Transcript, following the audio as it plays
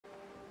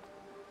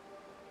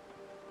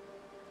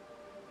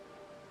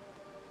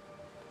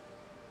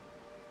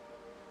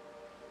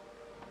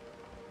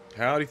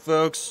Howdy,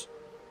 folks.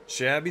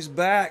 Shabby's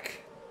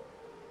back.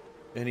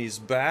 And he's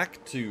back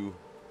to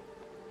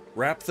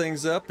wrap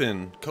things up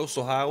in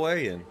Coastal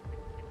Highway and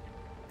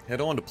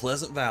head on to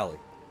Pleasant Valley.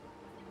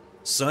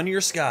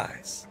 Sunnier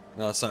skies.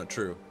 No, that's not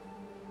true.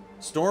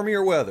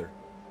 Stormier weather.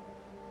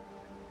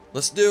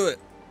 Let's do it.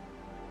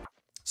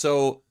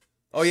 So,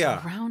 oh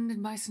yeah.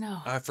 Surrounded by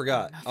snow. I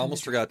forgot. I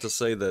almost forgot to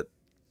say that.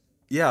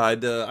 Yeah, I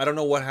don't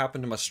know what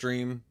happened to my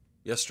stream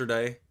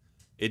yesterday.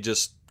 It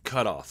just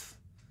cut off.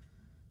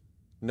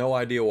 No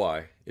idea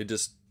why. I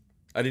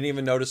didn't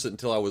even notice it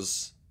until I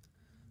was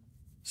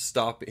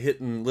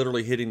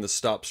literally hitting the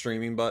stop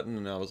streaming button,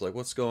 and I was like,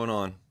 what's going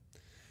on?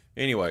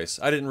 Anyways,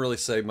 I didn't really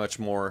say much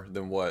more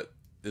than what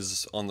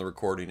is on the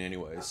recording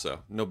anyways,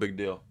 so no big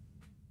deal.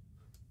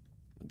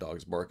 The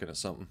dog's barking at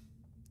something.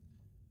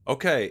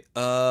 Okay,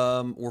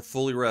 we're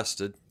fully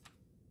rested.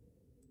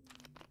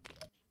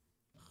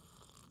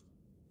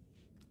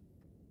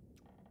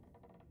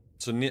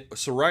 So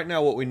right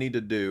now what we need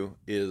to do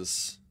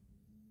is,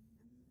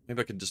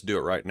 maybe I could just do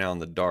it right now in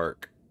the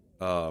dark.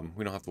 We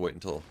don't have to wait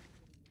until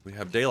we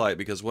have daylight,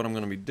 because what I'm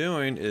going to be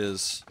doing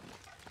is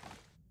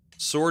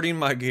sorting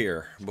my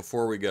gear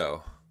before we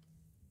go.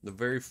 The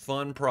very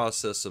fun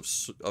process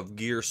of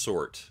gear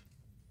sort.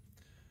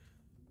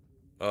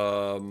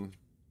 14.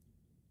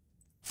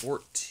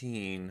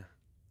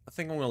 I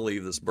think I'm going to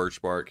leave this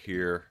birch bark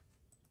here.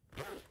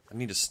 I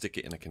need to stick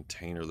it in a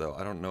container though.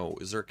 I don't know.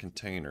 Is there a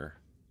container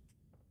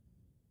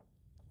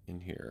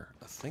in here?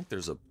 I think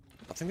there's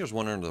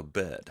one under the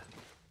bed.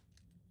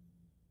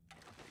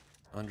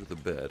 Under the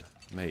bed,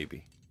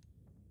 maybe.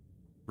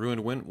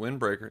 Ruined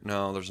windbreaker?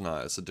 No, there's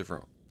not. It's a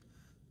different.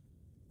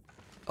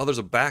 Oh, there's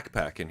a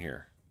backpack in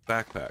here.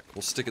 Backpack.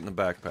 We'll stick it in the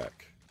backpack.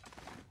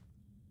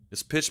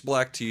 It's pitch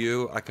black to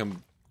you. I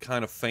can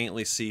kind of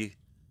faintly see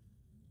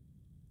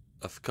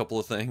a couple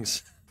of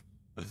things.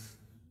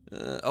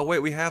 Oh wait,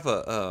 we have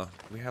a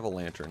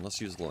lantern. Let's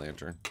use the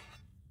lantern.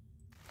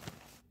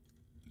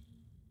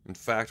 In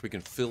fact, we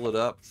can fill it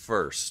up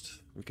first.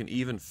 We can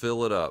even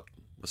fill it up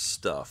with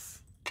stuff.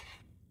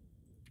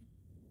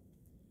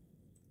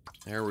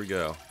 There we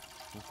go.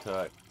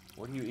 Okay.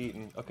 What are you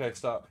eating? Okay,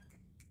 stop.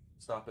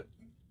 Stop it.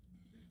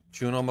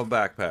 Chewing on my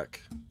backpack.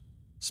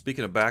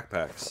 Speaking of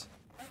backpacks.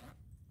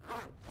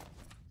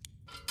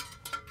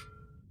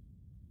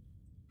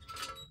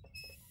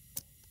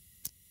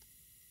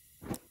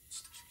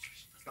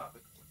 Stop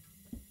it.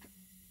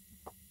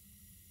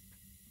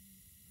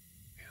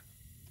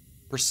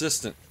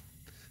 Persistent.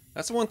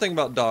 That's the one thing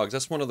about dogs.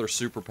 That's one of their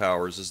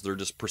superpowers, is they're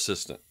just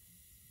persistent.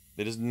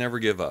 They just never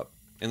give up.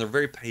 And they're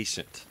very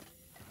patient.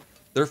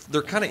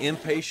 They're kind of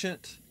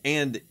impatient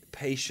and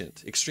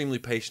patient. Extremely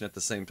patient at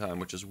the same time,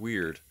 which is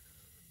weird.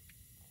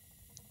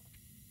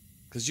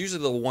 Because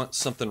usually they'll want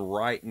something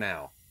right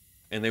now,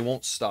 and they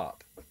won't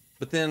stop.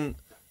 But then,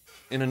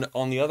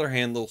 on the other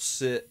hand, they'll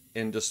sit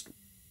and just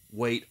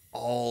wait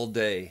all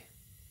day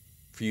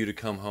for you to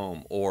come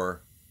home.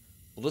 Or,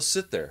 they'll just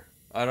sit there.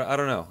 I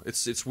don't know.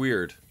 It's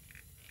weird.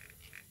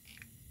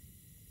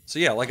 So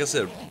yeah, like I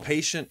said,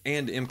 patient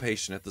and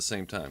impatient at the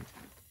same time.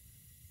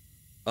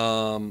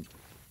 We're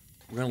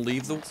gonna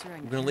leave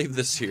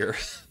this here.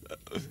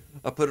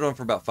 I put it on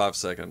for about 5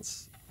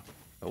 seconds.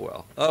 Oh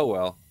well. Oh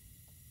well.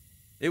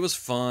 It was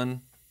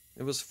fun.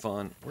 It was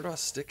fun. Where do I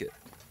stick it?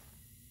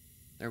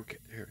 There.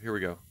 Here we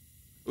go.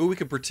 Ooh, we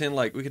could pretend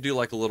like we could do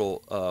like a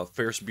little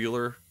Ferris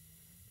Bueller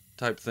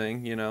type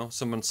thing. You know,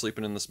 someone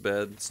sleeping in this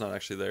bed. It's not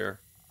actually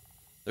there.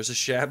 There's a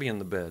Shabby in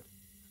the bed.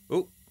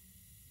 Ooh.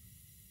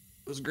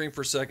 It was green for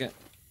a second.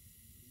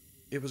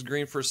 It was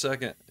green for a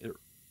second.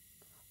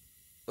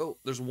 Oh,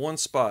 there's one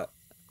spot.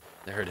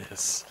 There it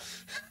is.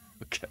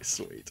 Okay,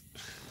 sweet.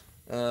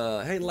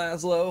 Hey,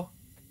 Laszlo.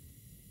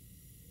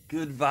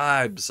 Good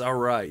vibes. All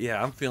right.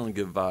 Yeah, I'm feeling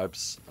good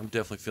vibes. I'm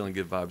definitely feeling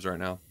good vibes right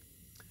now.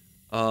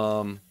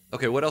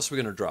 Okay, what else are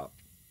we going to drop?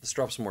 Let's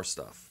drop some more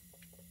stuff.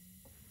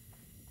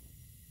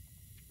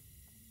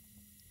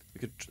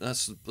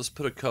 Let's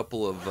put a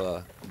couple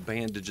of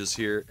bandages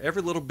here.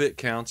 Every little bit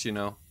counts, you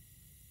know.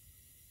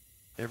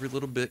 Every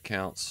little bit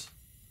counts.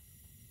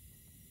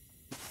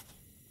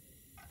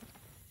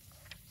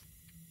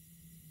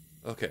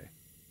 Okay.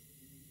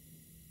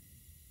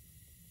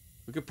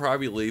 We could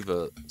probably leave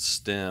a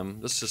stem.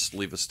 Let's just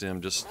leave a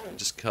stem just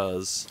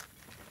cuz.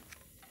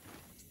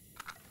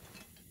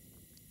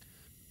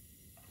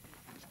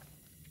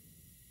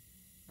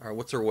 Alright,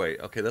 what's our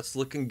weight? Okay, that's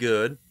looking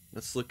good.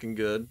 That's looking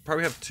good.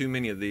 Probably have too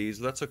many of these.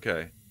 That's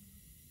okay.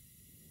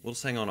 We'll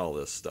just hang on all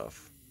this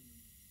stuff.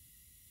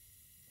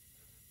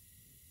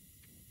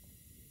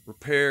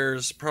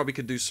 Repairs. Probably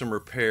could do some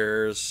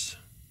repairs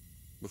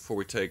before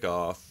we take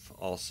off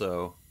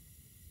also.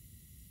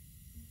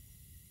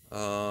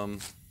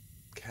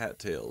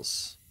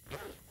 Cattails. I'd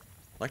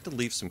like to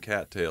leave some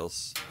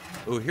cattails.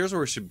 Oh, here's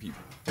where we should be.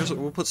 Here's what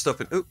we'll put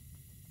stuff in. Oop.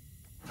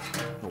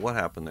 Oh, what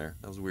happened there?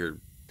 That was weird.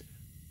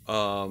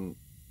 Yeah,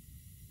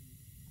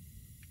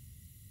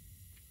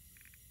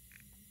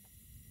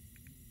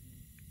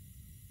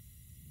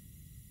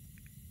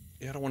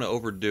 I don't want to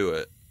overdo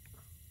it.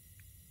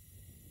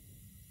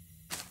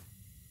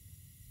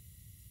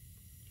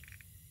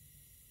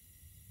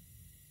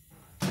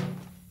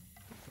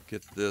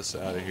 get this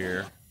out of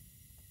here.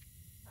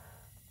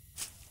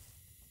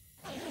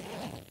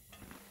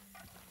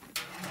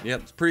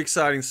 Yep, it's pretty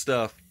exciting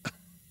stuff.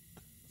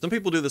 Some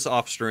people do this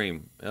off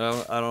stream, and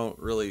I don't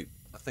really.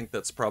 I think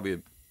that's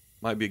probably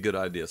might be a good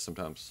idea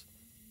sometimes.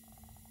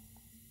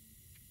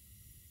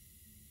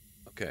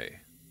 Okay,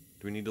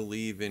 do we need to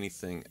leave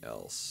anything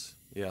else?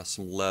 Yeah,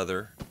 some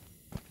leather.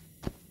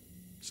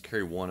 Just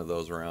carry one of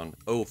those around.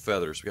 Oh,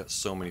 feathers. We got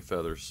so many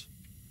feathers.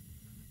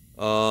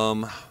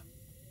 Let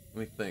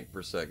me think for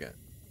a second.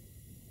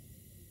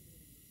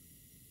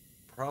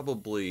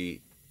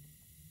 Probably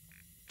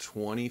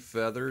 20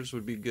 feathers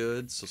would be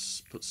good, so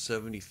put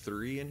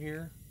 73 in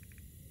here.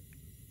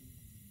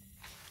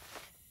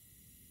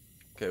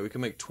 Okay, we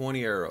can make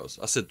 20 arrows.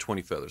 I said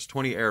 20 feathers.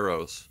 20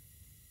 arrows.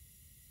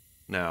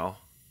 Now,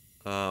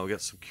 we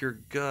got some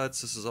cured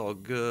guts. This is all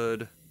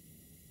good.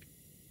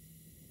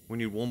 We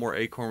need one more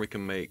acorn. We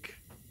can make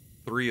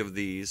 3 of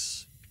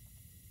these.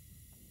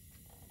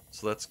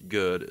 So that's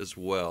good as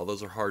well.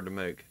 Those are hard to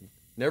make.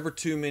 Never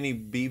too many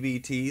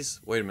BBTs.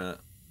 Wait a minute.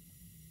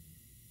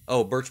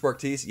 Oh, birch bark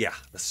teas? Yeah,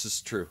 this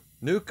is true.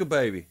 Nuka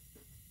baby.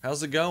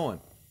 How's it going?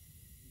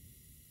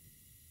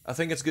 I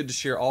think it's good to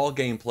share all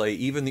gameplay,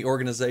 even the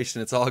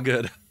organization. It's all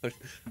good.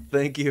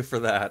 Thank you for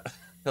that.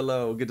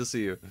 Hello, good to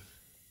see you.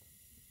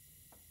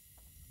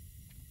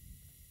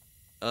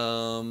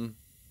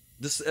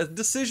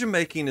 Decision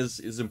making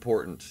is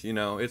important. You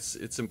know,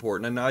 it's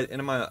important, and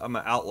I'm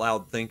an out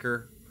loud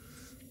thinker,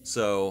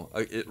 so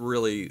it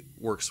really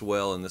works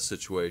well in this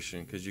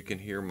situation because you can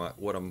hear my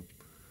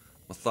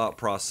thought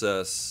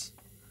process.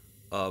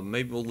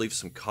 Maybe we'll leave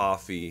some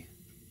coffee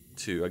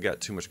too. I got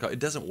too much coffee. It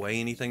doesn't weigh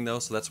anything though,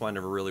 so that's why I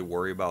never really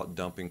worry about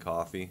dumping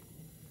coffee.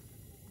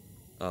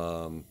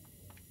 It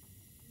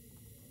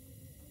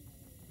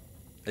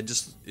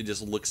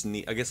just looks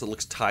neat. I guess it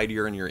looks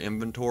tidier in your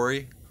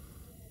inventory.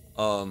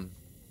 I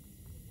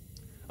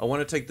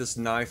want to take this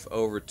knife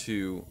over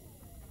to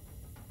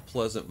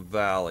Pleasant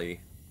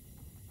Valley.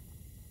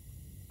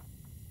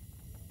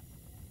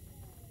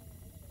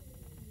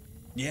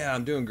 Yeah,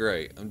 I'm doing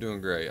great. I'm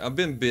doing great. I've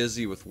been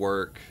busy with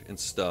work and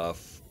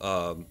stuff.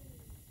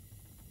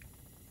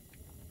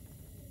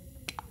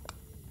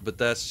 But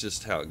that's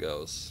just how it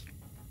goes.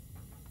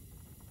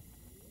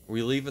 Are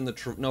we leaving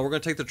the... No, we're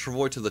going to take the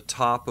travois to the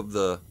top of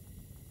the...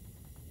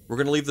 We're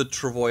going to leave the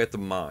travois at the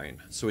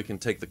mine, so we can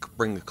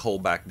bring the coal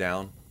back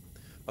down.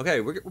 Okay,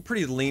 we're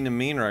pretty lean and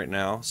mean right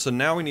now, so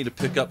now we need to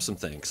pick up some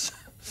things.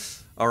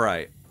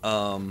 Alright,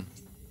 I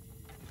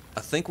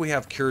think we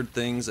have cured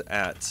things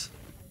at...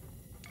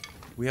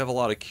 We have a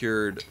lot of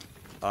cured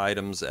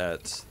items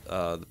at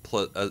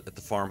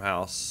the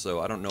farmhouse,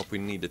 so I don't know if we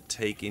need to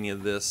take any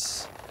of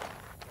this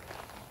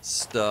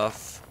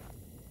stuff.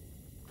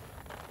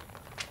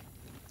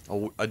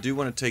 Oh, I do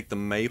want to take the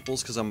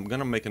maples because I'm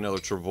gonna make another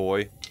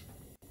travois.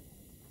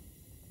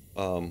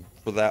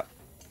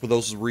 For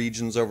those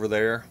regions over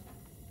there,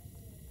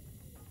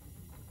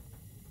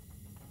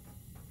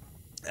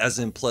 as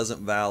in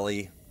Pleasant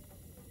Valley,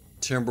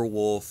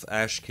 Timberwolf,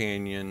 Ash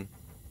Canyon.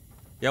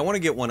 Yeah, I want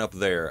to get one up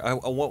there. I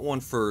want one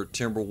for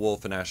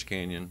Timberwolf and Ash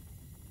Canyon.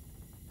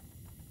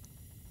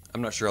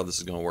 I'm not sure how this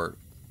is going to work.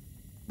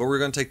 But we're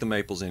going to take the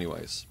maples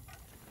anyways.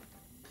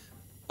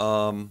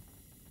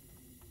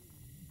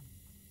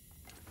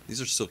 These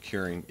are still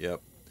curing.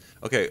 Yep.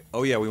 Okay.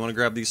 Oh yeah, we want to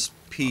grab these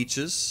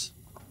peaches.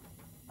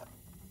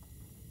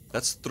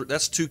 That's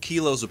 2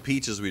 kilos of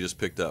peaches we just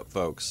picked up,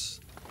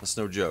 folks. That's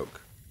no joke.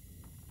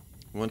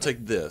 We want to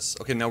take this.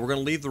 Okay, now we're going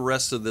to leave the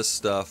rest of this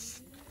stuff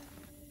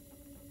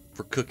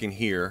for cooking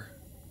here.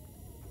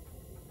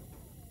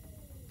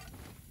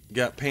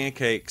 Got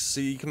pancakes.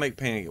 See, you can make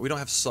pancakes. We don't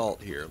have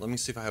salt here. Let me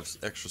see if I have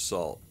extra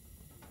salt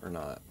or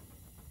not.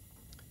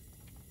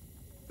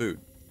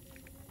 Food.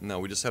 No,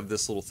 we just have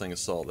this little thing of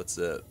salt. That's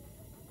it.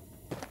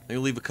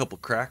 Maybe leave a couple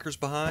crackers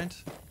behind.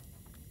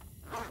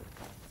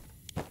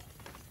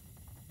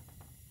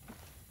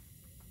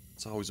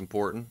 It's always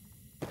important.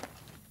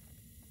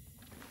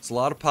 It's a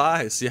lot of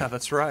pies. Yeah,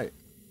 that's right.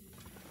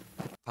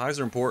 Pies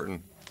are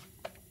important.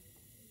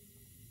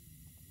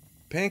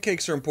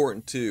 Pancakes are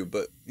important too,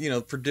 but, you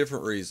know, for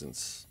different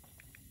reasons.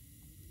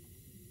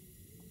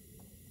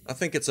 I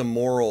think it's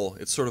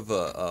it's sort of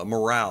a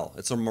morale.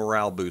 It's a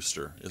morale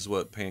booster, is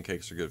what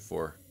pancakes are good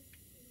for.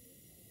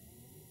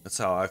 That's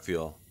how I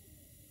feel.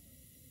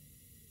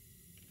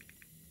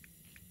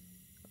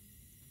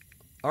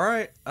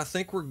 Alright, I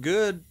think we're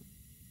good.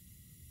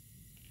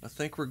 I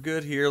think we're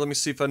good here. Let me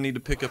see if I need to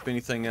pick up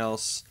anything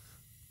else.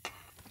 A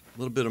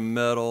little bit of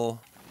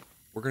metal.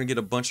 We're going to get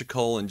a bunch of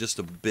coal in just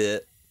a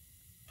bit.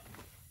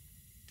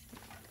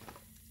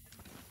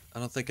 I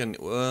don't think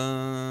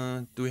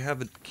do we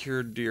have a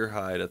cured deer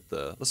hide at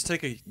the... Let's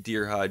take a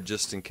deer hide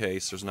just in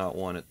case there's not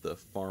one at the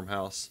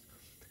farmhouse.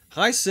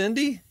 Hi,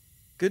 Cindy.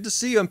 Good to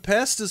see you. And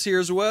Pest is here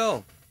as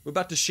well. We're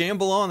about to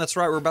shamble on. That's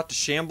right. We're about to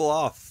shamble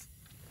off.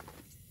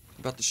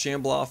 We're about to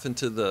shamble off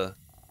into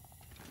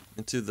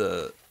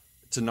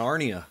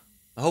Narnia.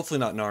 Hopefully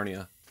not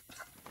Narnia.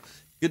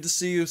 Good to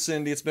see you,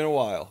 Cindy. It's been a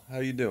while. How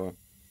you doing?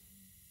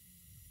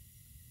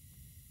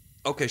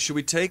 Okay, should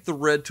we take the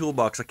red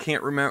toolbox? I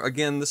can't remember.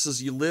 Again, this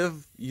is you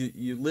live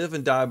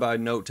and die by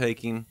note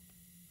taking.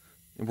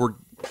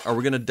 Are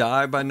we gonna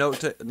die by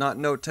not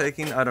note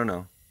taking? I don't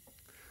know.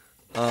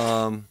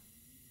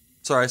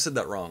 Sorry, I said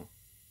that wrong.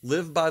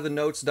 Live by the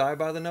notes, die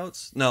by the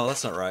notes? No,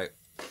 that's not right.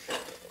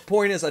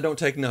 Point is, I don't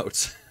take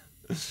notes.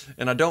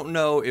 And I don't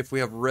know if we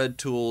have red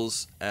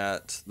tools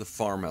at the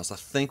farmhouse. I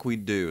think we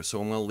do,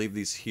 so I'm gonna leave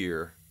these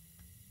here.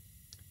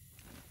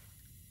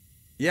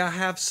 Yeah, I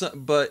have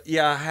some, but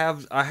yeah,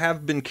 I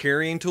have been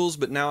carrying tools,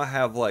 but now I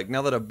have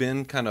now that I've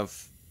been kind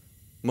of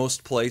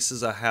most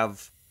places, I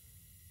have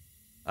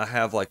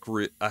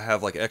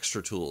like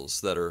extra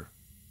tools that are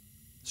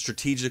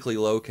strategically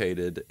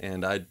located,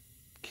 and I'm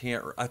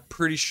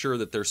pretty sure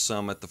that there's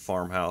some at the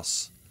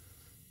farmhouse.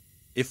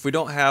 If we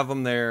don't have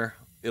them there,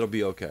 it'll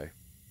be okay.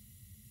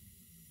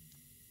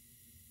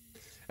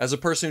 As a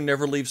person who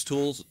never leaves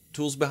tools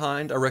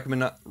behind, I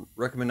recommend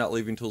not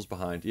leaving tools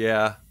behind.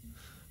 Yeah.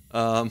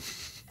 Oh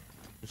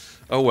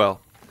well.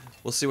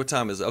 We'll see what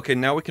time it is. Okay,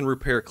 now we can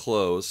repair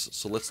clothes,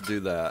 so let's do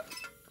that.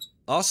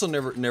 I also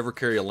never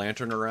carry a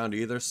lantern around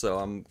either, so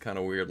I'm kind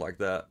of weird like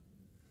that.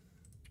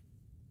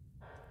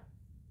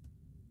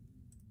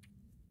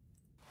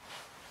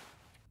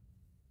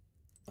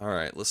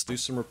 Alright, let's do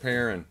some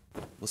repairing.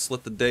 Let's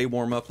let the day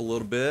warm up a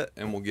little bit,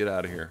 and we'll get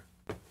out of here.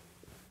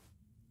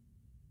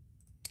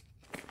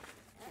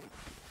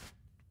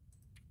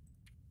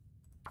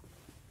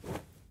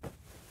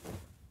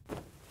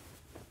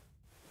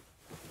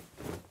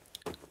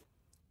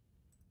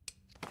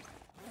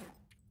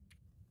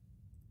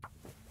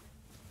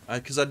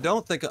 Because I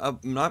don't think I'm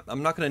not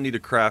going to need a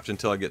craft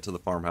until I get to the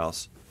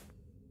farmhouse.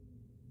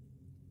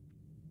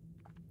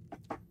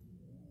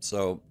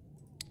 So,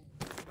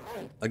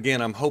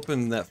 again, I'm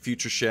hoping that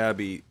future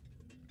Shabby,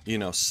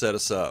 set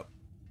us up.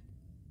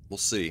 We'll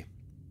see.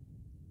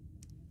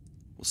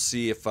 We'll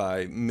see if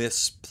I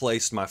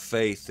misplaced my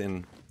faith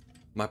in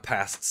my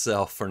past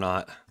self or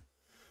not.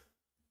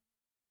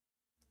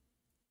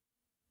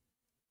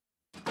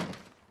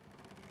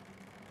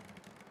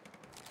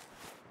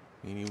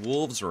 Any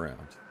wolves around?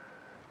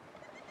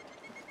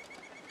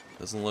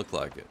 Doesn't look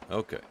like it.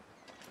 Okay.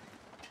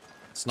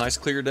 It's a nice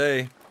clear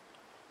day.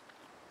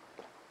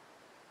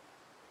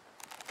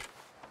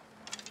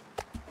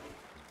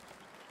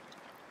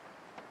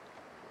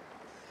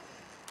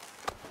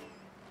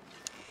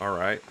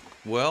 Alright.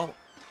 Well,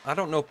 I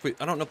don't know if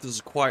this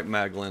is quite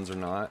Maglins or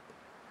not.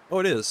 Oh,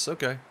 it is.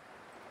 Okay.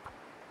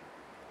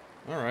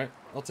 Alright.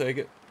 I'll take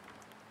it.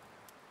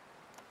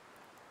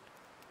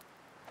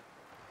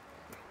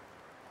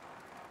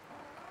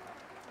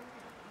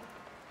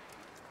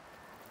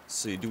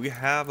 See, do we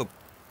have a...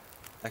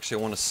 Actually,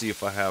 I want to see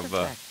if I have...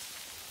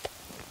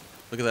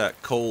 Look at that,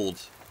 cold.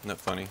 Isn't that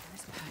funny?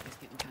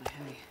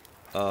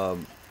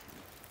 Okay.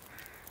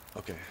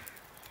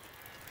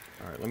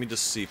 Alright, let me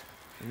just see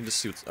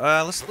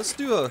what's... let's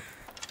do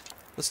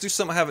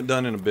something I haven't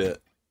done in a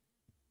bit.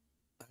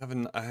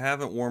 I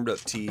haven't warmed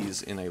up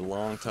teas in a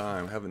long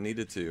time. I haven't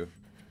needed to.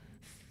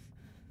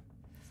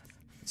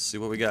 Let's see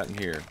what we got in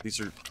here. These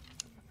are...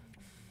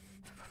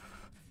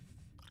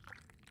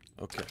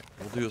 Okay,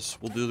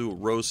 we'll do a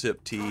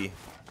rosehip tea.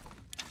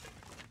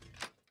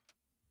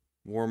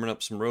 Warming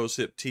up some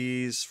rosehip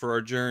teas for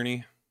our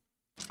journey.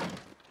 I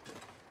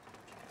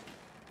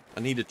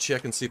need to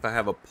check and see if I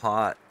have a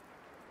pot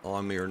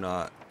on me or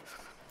not.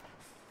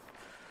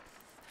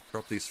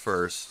 Drop these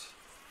first.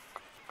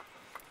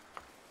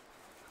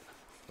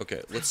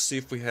 Okay, let's see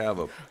if we have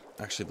a...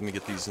 Actually, let me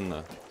get these in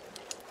the...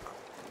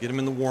 Get them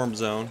in the warm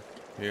zone.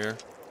 Here.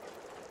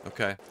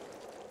 Okay.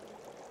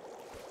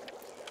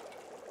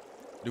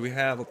 Do we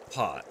have a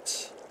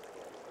pot?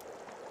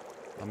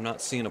 I'm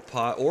not seeing a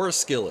pot or a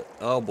skillet.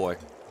 Oh boy.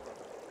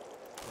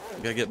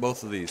 Gotta get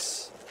both of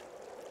these.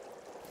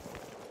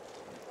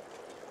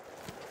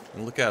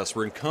 And look at us.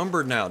 We're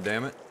encumbered now,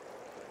 damn it.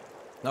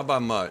 Not by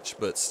much,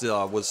 but still,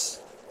 I was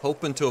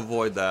hoping to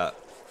avoid that.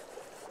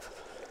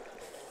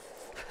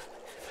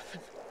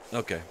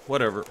 Okay,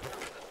 whatever.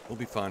 We'll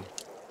be fine.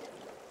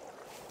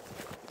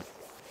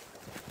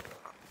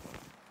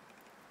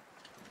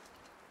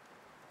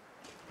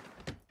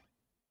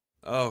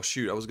 Oh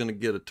shoot, I was gonna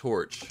get a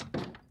torch.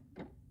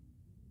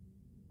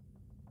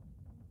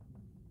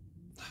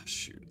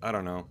 Shoot, I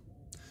don't know.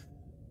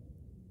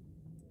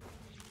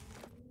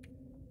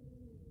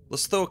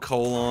 Let's throw a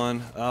coal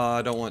on.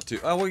 I don't want to.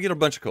 Oh, we'll get a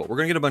bunch of coal. We're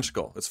gonna get a bunch of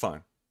coal. It's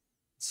fine.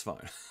 It's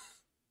fine.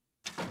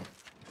 I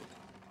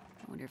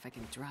wonder if I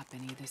can drop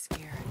any of this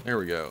gear. There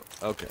we go.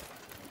 Okay.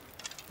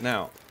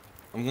 Now,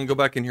 I'm gonna go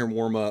back in here and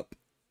warm up.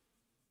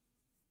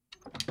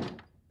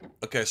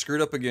 Okay,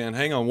 screwed up again.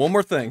 Hang on, one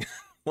more thing.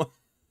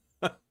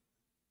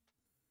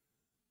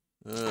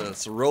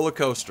 It's a roller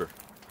coaster.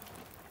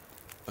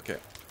 Okay.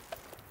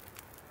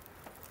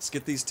 Let's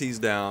get these teas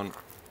down.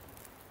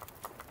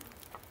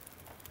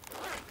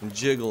 And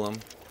jiggle them.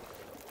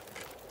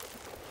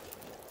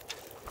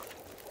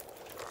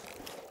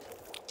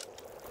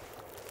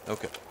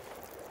 Okay.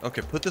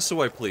 Okay, put this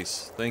away,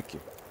 please. Thank you.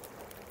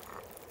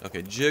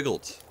 Okay,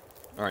 jiggled.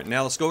 Alright,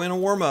 now let's go in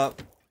and warm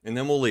up, and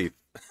then we'll leave.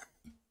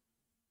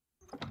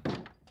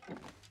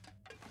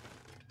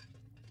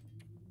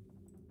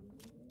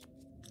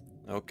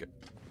 Okay.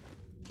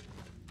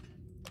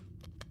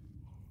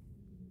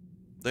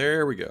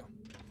 There we go.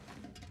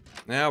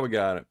 Now we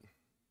got it.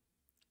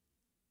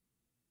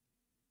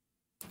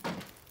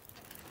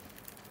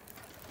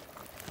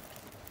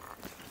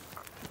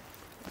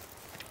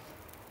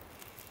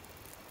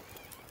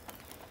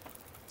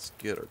 Let's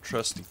get our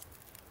trusty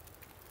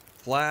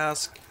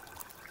flask.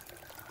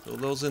 Throw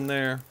those in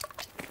there.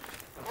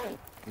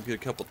 We'll get a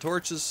couple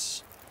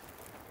torches.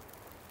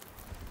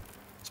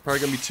 It's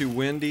probably gonna be too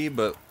windy,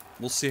 but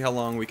we'll see how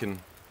long we can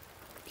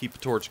keep a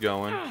torch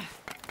going.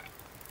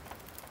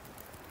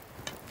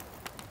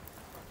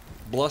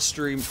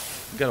 Blustery,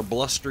 got a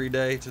blustery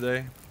day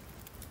today.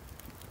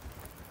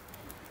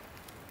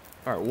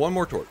 Alright, one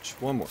more torch.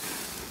 One more.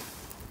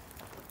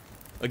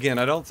 Again,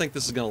 I don't think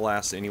this is gonna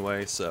last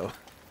anyway, so.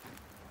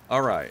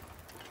 Alright.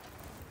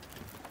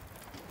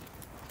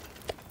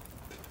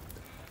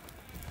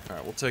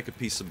 Alright, we'll take a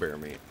piece of bear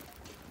meat.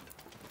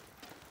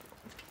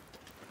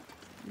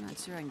 I'm not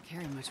sure I can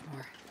carry much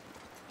more.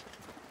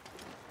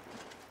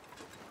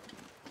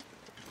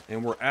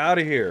 And we're out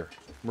of here.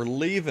 We're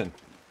leaving.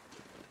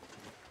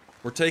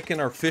 We're taking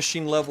our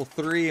fishing level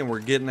 3 and we're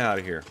getting out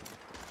of here.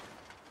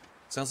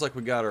 Sounds like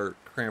we got our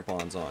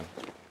crampons on.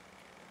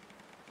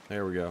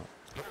 There we go.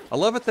 I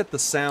love it that the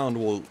sound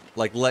will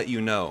like let you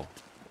know.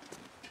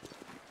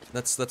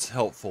 That's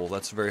helpful.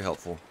 That's very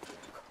helpful.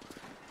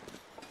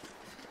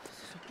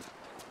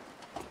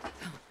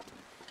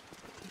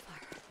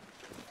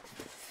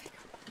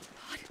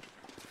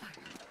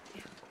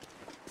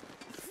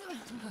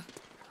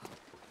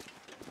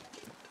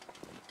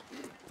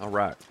 All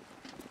right.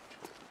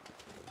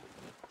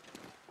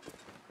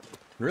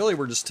 Really,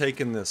 we're just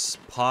taking this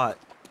pot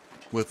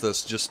with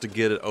us just to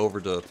get it over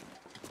to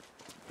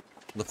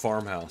the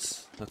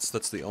farmhouse.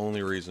 That's the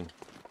only reason.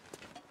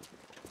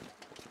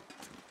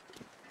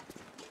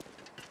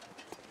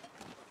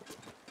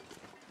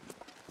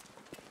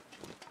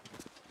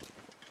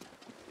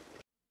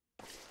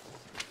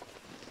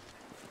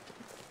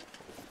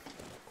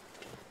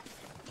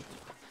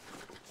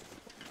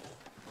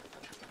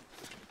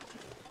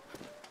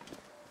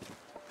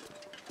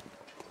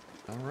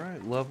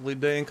 Alright, lovely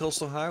day in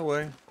Coastal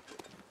Highway.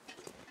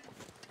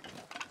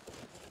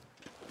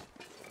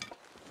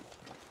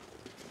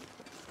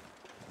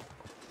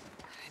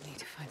 I need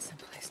to find some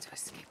place to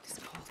escape this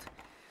cold.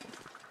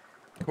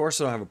 Of course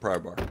I don't have a pry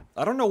bar.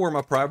 I don't know where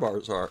my pry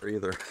bars are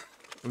either. I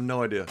have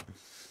no idea.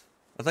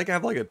 I think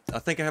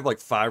I have like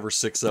 5 or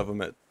 6 of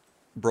them at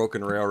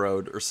Broken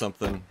Railroad or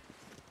something.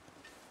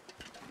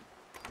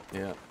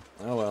 Yeah.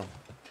 Oh well.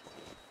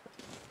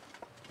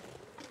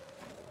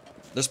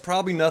 There's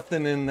probably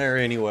nothing in there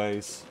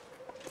anyways.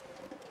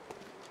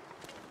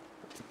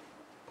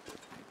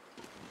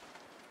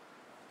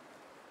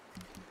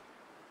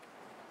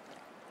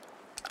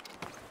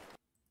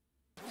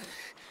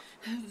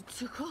 It's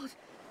too cold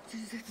to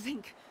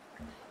think.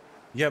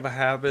 You have a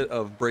habit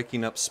of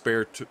breaking up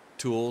spare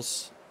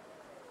tools?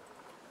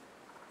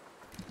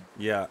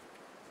 Yeah.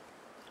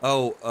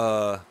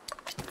 Oh,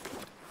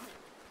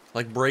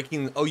 like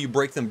breaking... Oh, you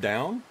break them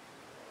down?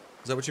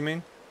 Is that what you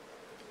mean?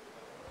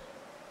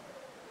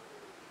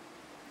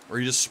 Or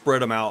you just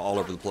spread them out all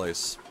over the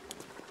place?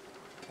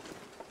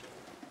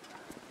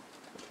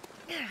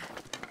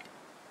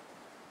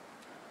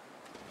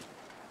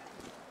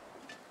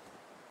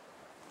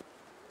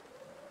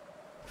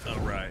 All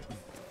right.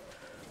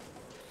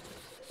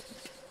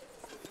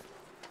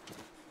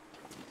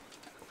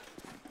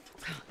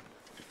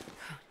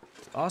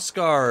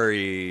 Oscar,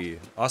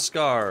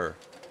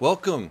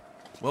 welcome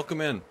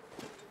in.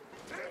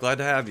 Glad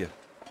to have you.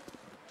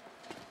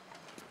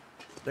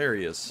 There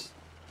he is.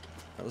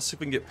 Now, let's see if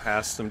we can get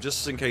past him,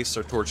 just in case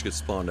our torch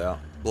gets blown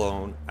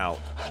out.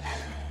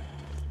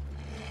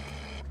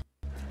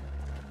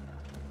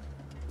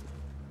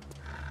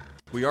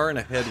 We are in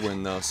a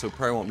headwind though, so we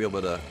probably won't be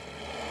able to.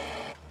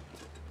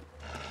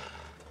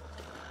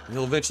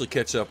 He'll eventually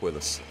catch up with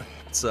us.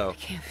 So. I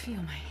can't feel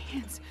my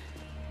hands.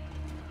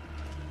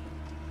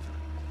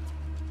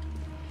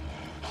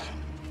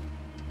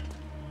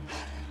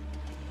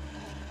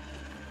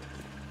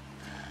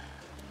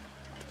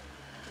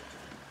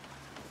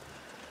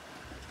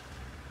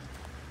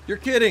 You're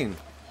kidding!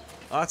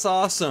 Oh, that's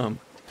awesome.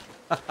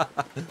 I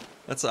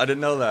didn't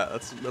know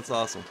that. That's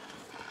awesome.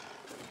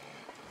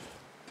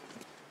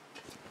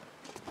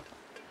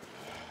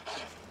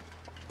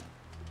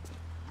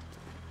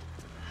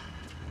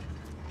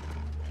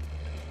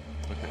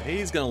 Okay,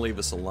 he's gonna leave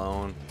us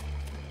alone.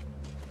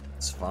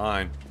 It's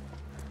fine.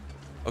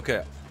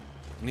 Okay,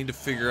 I need to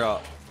figure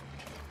out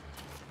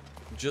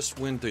just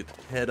when to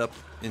head up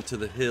into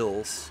the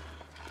hills.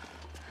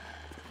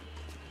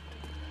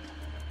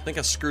 I think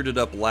I screwed it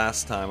up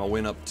last time. I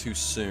went up too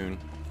soon.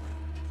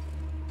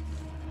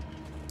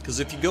 Because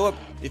if you go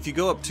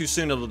up too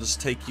soon, it'll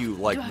just take you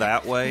like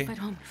that way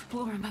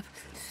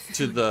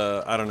to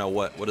the, I don't know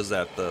what is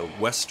that, the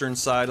western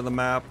side of the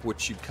map,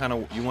 which you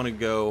want to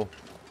go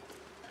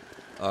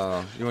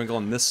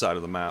on this side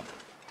of the map.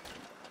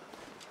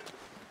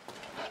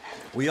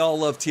 We all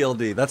love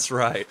TLD. That's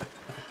right.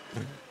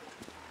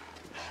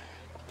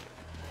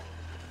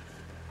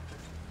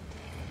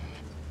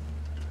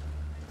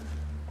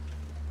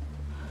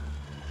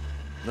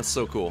 That's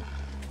so cool.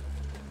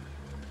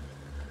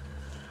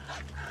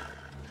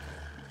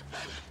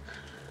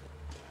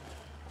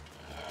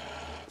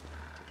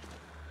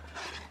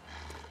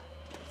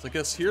 So I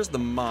guess here's the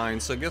mine,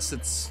 so I guess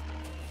it's...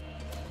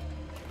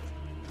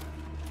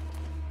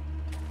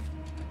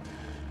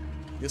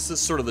 This is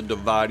sort of the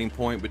dividing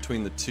point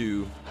between the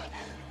two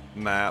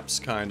maps,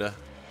 kinda.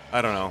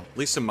 I don't know, at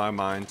least in my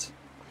mind.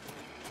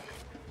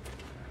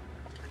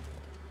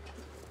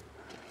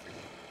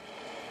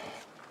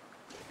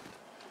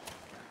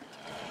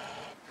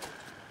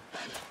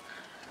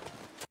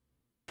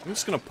 I'm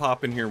just gonna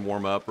pop in here and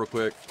warm up real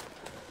quick.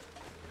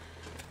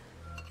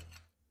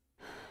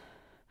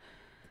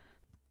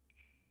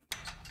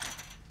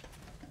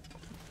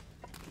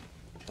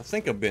 I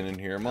think I've been in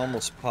here. I'm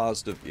almost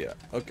positive. Yeah,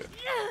 okay.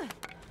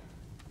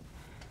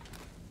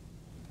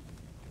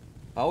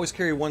 I always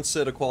carry one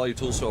set of quality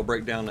tools, so I'll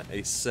break down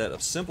a set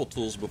of simple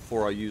tools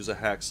before I use a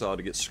hacksaw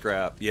to get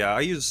scrap. Yeah,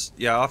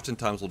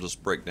 oftentimes we'll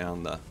just break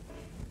down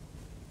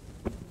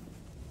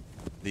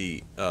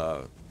the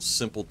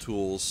simple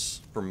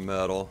tools for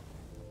metal.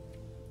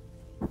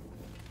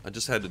 I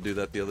just had to do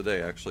that the other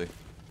day, actually.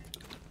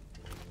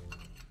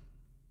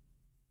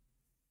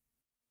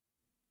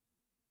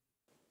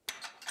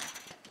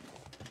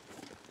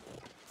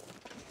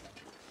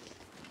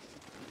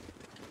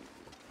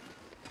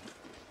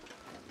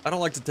 I don't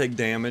like to take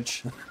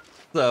damage,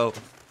 so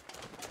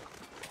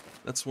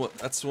that's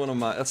one of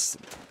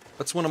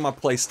my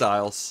play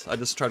styles. I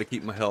just try to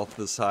keep my health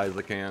as high as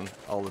I can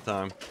all the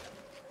time.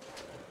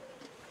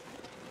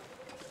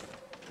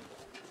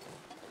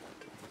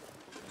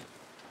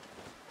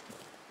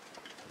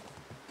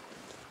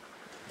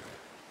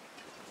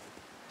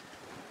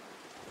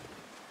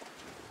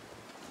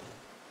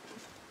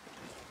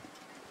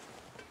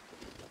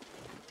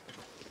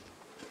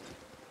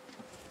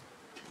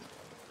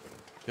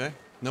 Okay,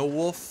 no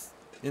wolf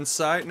in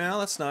sight now,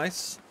 that's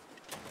nice.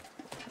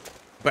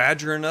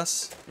 Badgering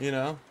us, you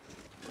know.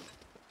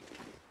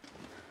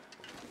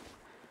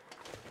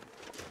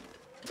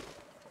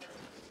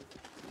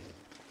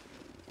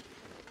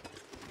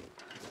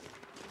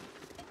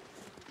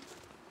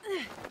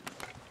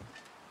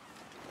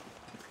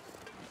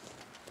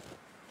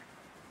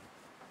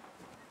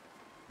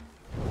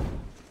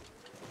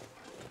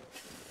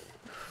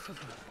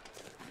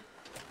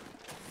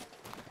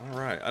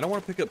 Alright, I don't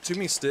want to pick up too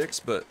many sticks,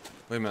 but...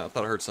 Wait a minute, I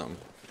thought I heard something.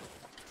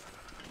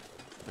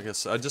 I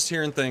guess I'm just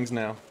hearing things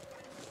now.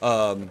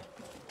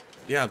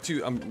 Yeah, I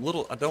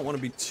don't want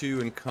to be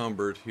too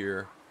encumbered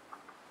here.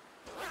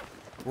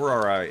 We're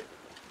alright.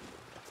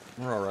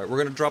 We're alright. We're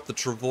gonna drop the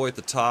travois at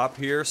the top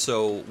here,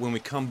 so when we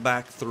come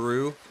back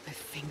through,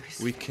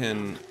 we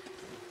can...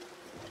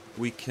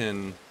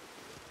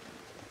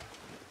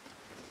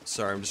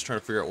 Sorry, I'm just trying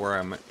to figure out where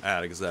I'm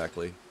at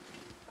exactly.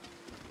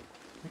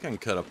 I think I can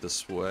cut up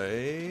this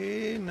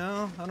way.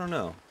 No, I don't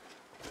know.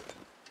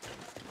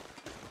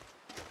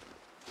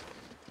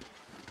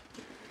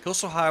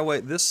 Coastal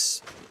Highway,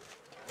 the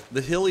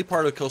hilly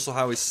part of Coastal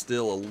Highway is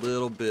still a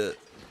little bit...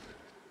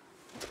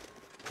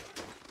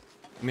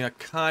 I mean, I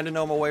kind of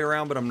know my way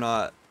around, but I'm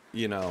not,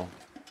 you know...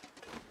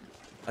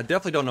 I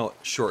definitely don't know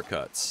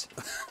shortcuts.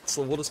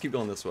 So we'll just keep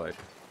going this way.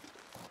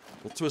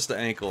 We'll twist the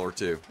ankle or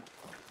two.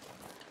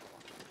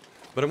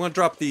 But I'm going to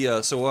drop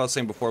the, so what I was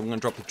saying before, I'm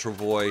going to drop the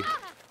travois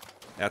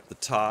at the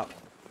top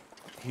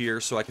here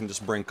so I can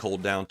just bring coal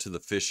down to the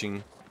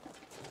fishing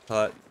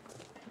hut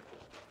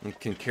and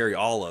can carry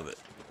all of it.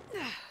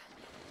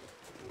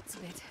 It's a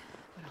bit,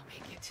 but I'll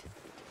make it.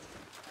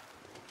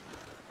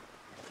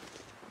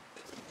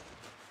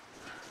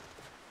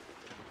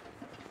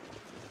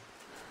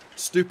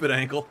 Stupid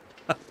ankle.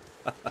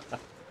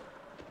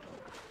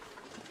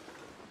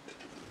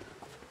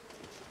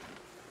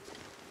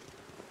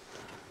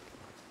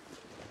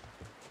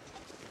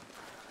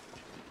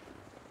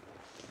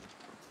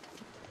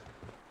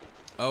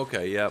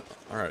 Okay, yep.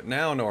 Alright,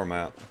 now I know where I'm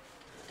at.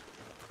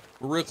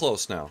 We're real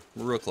close now.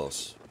 We're real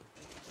close.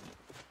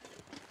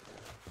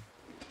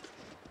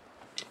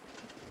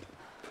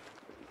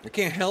 I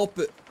can't help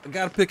it. I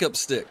gotta pick up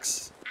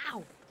sticks.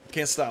 Ow! I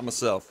can't stop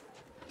myself.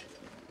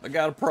 I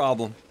got a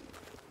problem.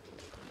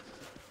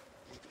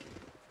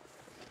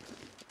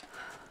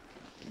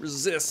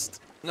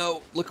 Resist.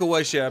 No, look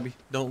away, Shabby.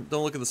 Don't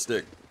look at the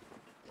stick.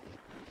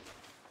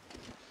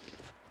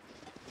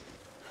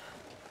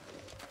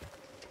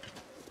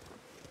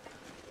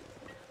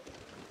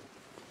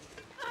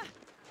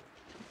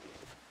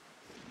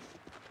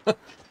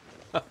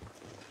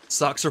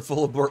 Socks are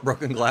full of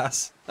broken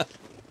glass.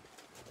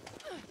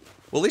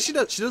 Well, at least she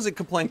doesn't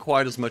complain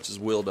quite as much as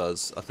Will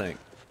does, I think.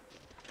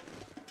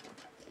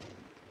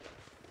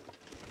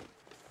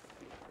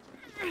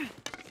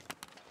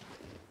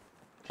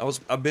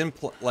 I've been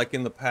like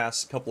in the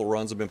past couple of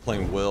runs I've been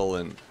playing Will,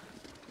 and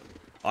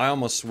I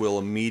almost will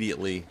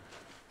immediately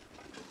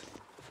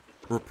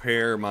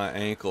repair my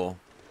ankle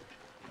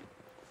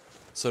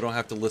so I don't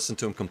have to listen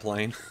to him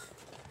complain.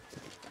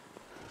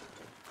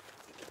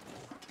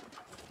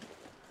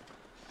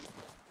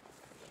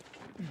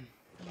 I'm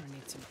gonna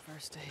need some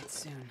first aid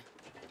soon.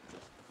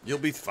 You'll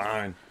be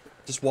fine.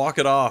 Just walk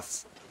it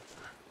off.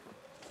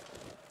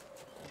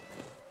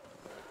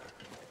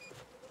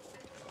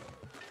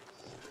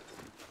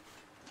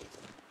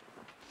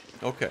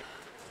 Okay.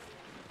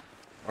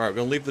 Alright, we're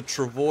gonna leave the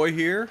travois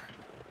here.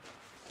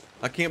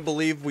 I can't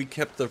believe we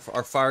kept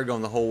our fire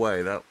going the whole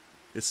way.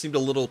 It seemed a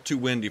little too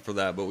windy for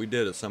that, but we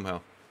did it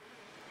somehow.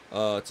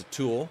 It's a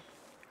tool.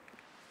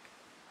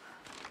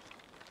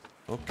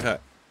 Okay.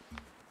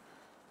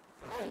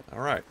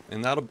 Alright,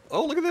 and that'll...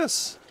 Oh, look at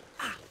this!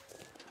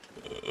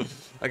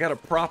 I got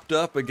it propped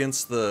up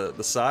against the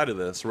side of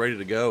this, ready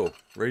to go.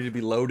 Ready to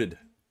be loaded.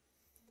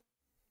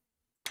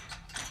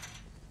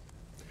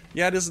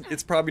 Yeah,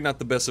 it's probably not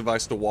the best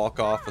advice to walk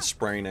off a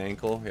sprained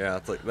ankle. Yeah,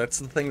 it's like, that's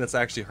the thing that's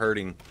actually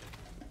hurting.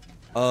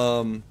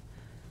 Now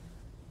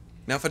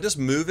if I just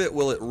move it,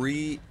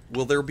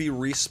 will there be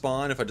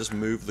respawn if I just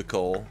move the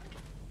coal?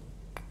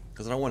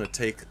 Because I don't want to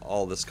take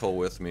all this coal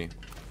with me.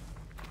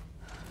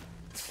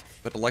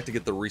 But I'd like to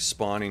get the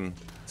respawning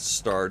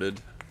started.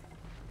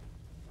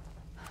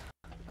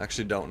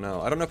 Actually don't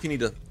know. I don't know if you need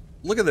to...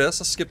 Look at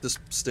this, I skipped this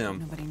stem.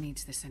 Nobody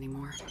needs this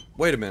anymore.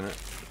 Wait a minute.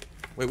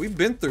 Wait, we've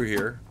been through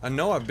here. I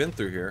know I've been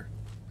through here.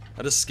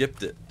 I just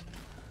skipped it.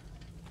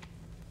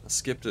 I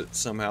skipped it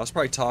somehow. I was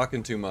probably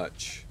talking too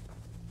much.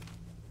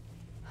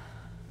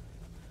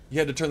 You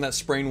had to turn that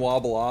sprain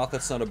wobble off.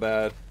 That's not a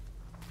bad...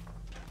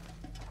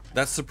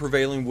 That's the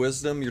prevailing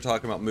wisdom? You're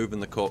talking about moving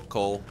the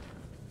coal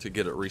to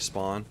get it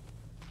respawn?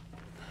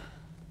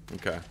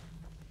 Okay.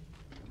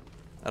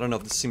 I don't know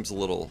if this seems a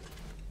little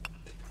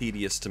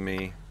tedious to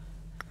me.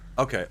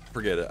 Okay,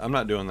 forget it. I'm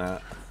not doing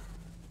that.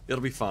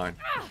 It'll be fine.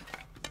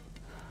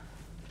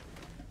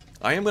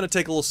 I am going to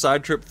take a little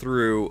side trip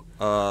through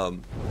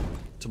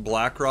to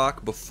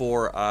Blackrock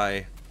before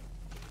I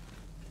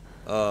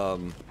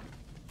come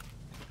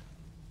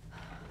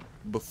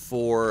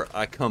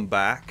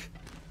back.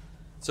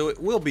 So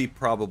it will be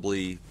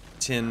probably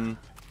 10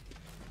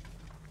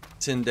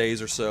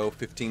 days or so,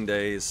 15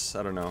 days,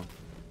 I don't know.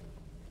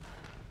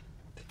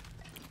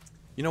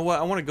 You know what?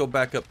 I want to go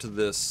back up to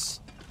this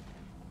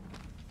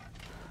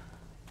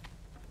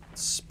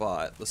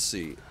spot. Let's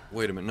see.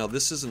 Wait a minute. No,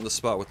 this isn't the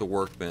spot with the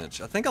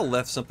workbench. I think I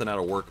left something out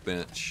of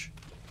workbench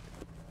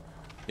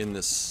in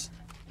this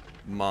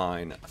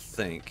mine, I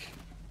think.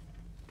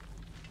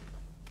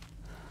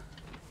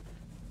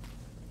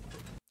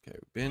 Okay,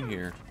 we've been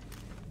here.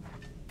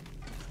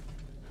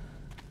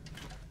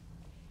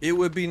 It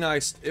would be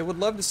nice. It would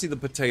love to see the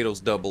potatoes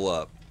double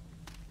up.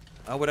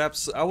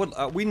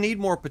 We need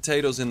more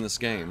potatoes in this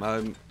game.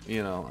 I'm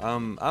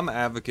an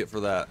advocate for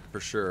that for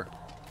sure.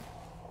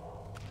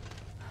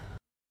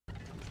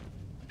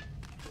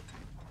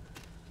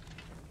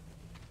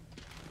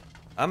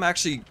 I'm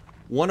actually,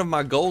 one of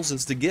my goals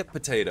is to get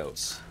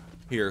potatoes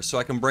here so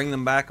I can bring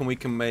them back and we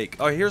can make...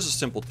 Oh, here's the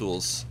simple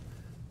tools.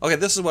 Okay,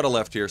 this is what I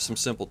left here, some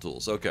simple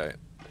tools. Okay.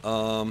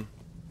 I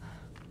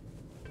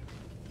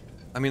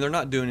mean, they're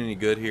not doing any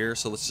good here,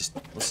 so let's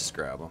just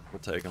grab them. We'll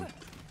take them.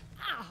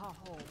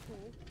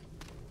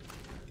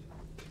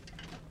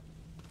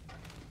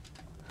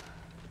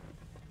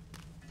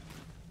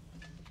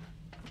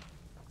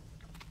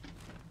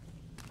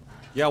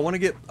 Yeah, I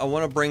want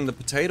to bring the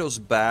potatoes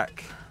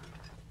back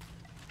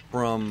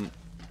from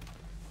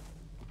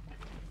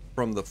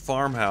the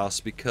farmhouse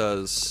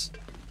because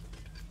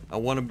I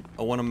want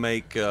to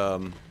make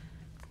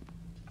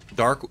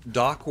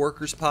dock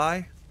workers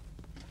pie,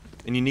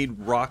 and you need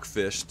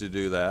rockfish to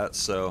do that.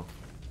 So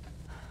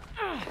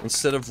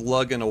instead of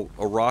lugging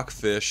a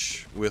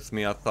rockfish with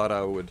me, I thought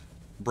I would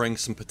bring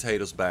some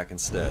potatoes back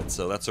instead.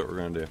 So that's what we're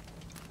gonna do.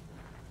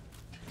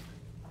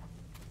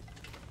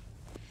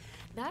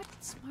 That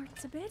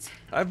smarts a bit.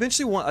 I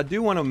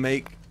do want to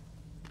make.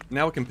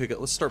 Now we can pick up.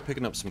 Let's start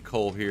picking up some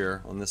coal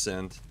here on this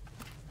end.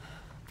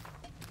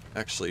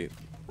 Actually,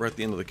 we're at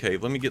the end of the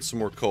cave. Let me get some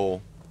more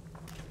coal.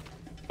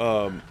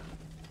 Sorry.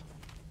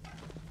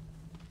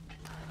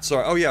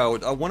 Oh yeah,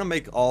 I want to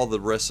make all the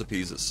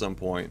recipes at some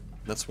point.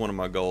 That's one of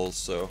my goals.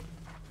 So.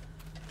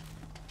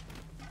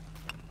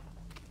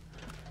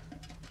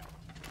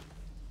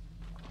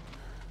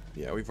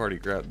 Yeah, we've already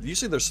grabbed.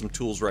 Usually there's some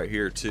tools right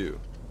here too.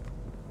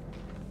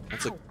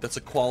 That's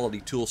a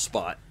quality tool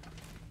spot.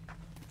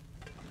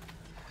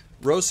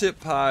 Rosehip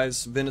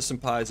pies, venison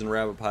pies, and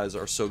rabbit pies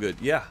are so good.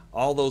 Yeah,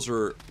 all those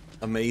are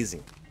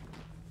amazing.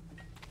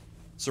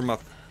 So my...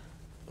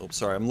 Oh,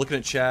 sorry. I'm looking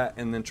at chat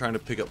and then trying to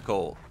pick up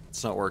coal.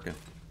 It's not working.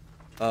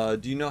 Do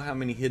you know how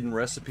many hidden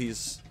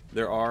recipes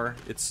there are?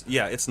 It's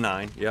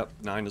 9. Yep,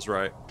 9 is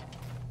right.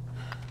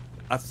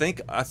 I think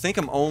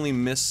I'm only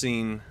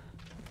missing...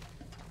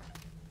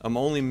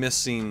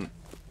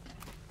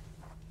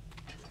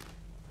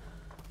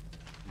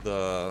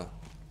 the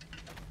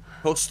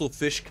coastal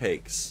fish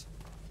cakes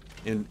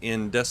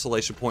in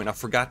Desolation Point. I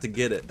forgot to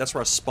get it. That's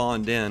where I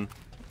spawned in,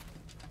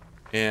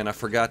 and I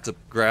forgot to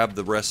grab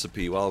the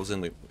recipe while I was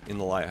in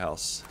the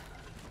lighthouse.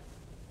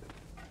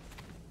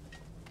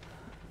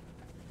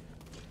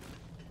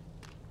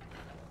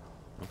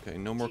 Okay,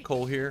 no more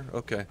coal here.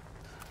 Okay.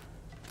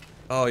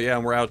 Oh yeah,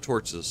 and we're out of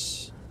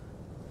torches.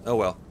 Oh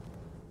well.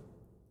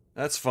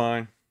 That's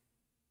fine.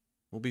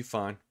 We'll be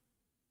fine.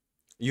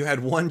 You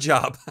had one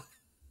job.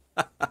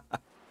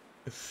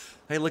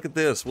 Hey, look at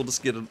this. We'll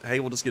just get a, hey,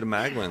 we'll just get a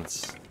mag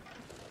lens.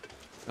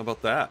 How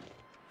about that?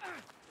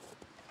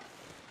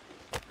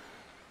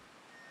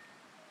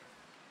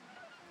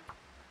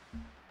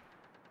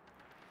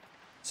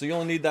 So you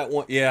only need that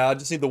one. Yeah, I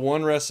just need the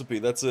one recipe.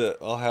 That's it.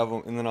 I'll have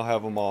them, and then I'll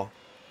have them all.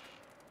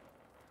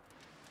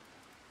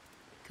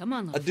 Come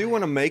on, I do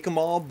want to make them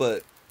all,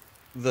 but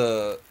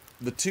the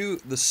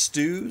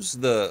stews,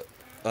 wait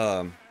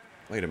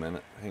a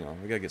minute. Hang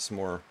on. We gotta get some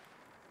more.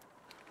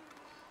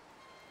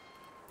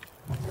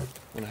 I'm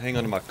gonna hang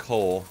on to my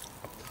coal.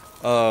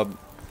 The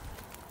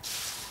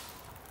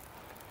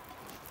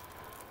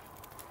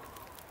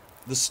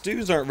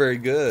stews aren't very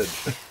good,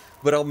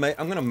 but I'm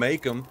gonna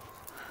make them,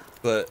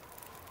 but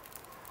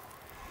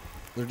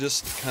they're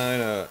just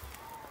kind of.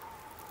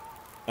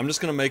 I'm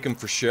just gonna make them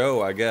for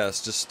show, I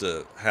guess, just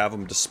to have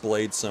them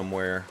displayed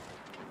somewhere.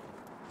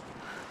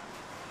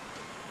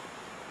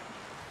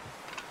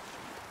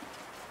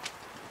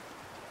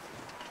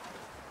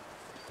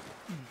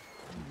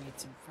 Need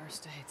some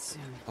first aid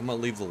soon. I'm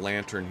gonna leave the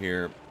lantern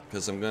here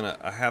because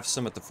I have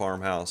some at the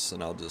farmhouse,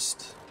 and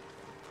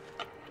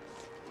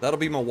that'll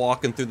be my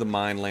walking through the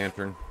mine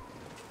lantern.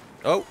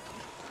 Oh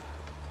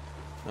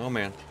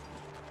man.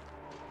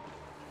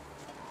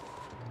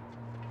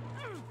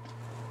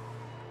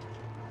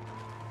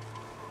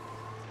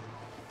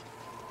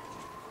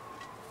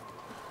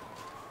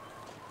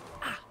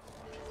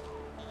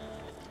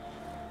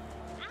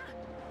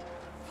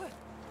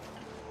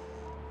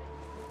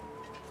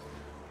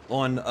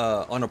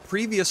 On a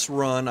previous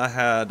run, I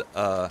had,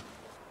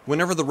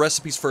 whenever the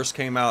recipes first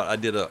came out, I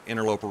did an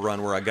interloper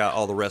run where I got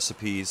all the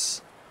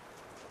recipes,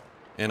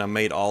 and I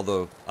made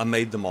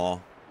them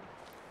all.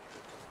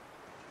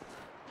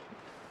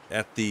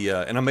 At the,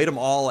 and I made them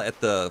all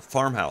at the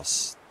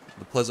farmhouse,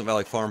 the Pleasant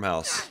Valley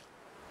farmhouse.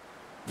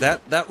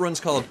 That run's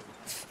called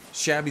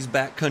Shabby's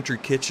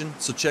Backcountry Kitchen,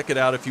 so check it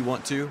out if you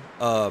want to.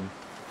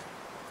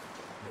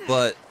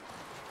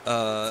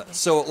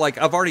 So like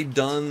I've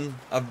done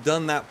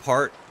that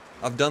part.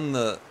 I've done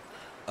that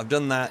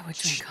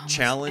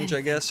challenge,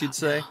 I guess you'd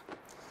say.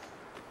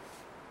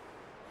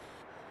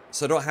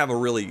 So I don't have a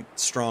really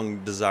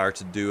strong desire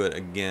to do it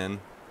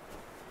again.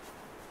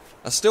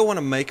 I still want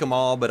to make them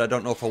all, but I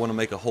don't know if I want to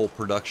make a whole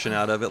production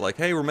out of it. Like,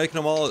 hey, we're making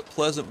them all at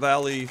Pleasant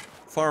Valley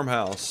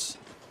Farmhouse,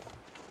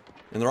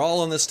 and they're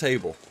all on this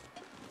table.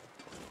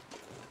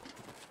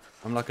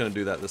 I'm not going to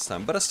do that this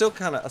time, but I still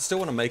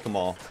want to make them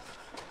all,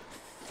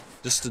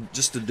 just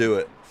to do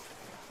it.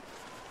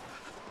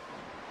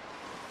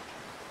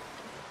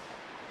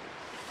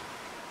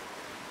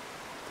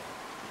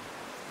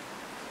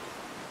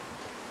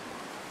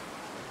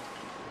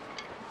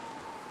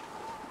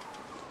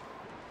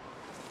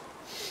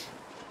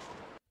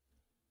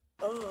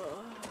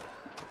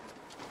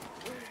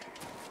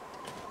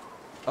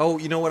 Oh,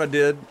 you know what I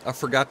did? I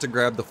forgot to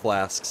grab the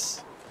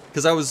flasks.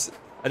 Because I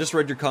just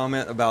read your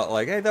comment about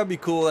like, hey, that'd be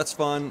cool, that's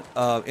fun.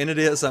 And it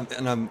is, you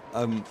know,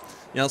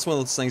 it's one of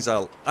those things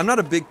I'm not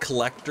a big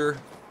collector,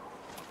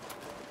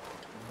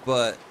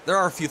 but there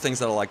are a few things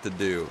that I like to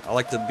do. I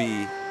like to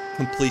be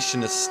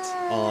completionist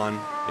on,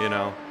 you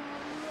know.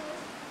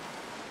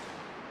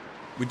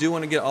 We do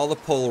want to get all the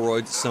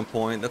Polaroids at some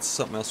point. That's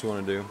something else we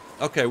want to do.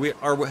 Okay,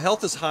 our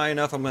health is high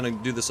enough. I'm gonna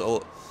do this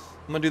old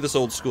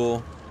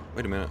school.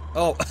 Wait a minute.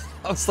 Oh,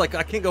 I was like,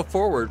 I can't go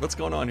forward. What's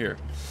going on here?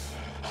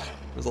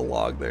 There's a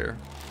log there.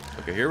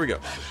 Okay, here we go.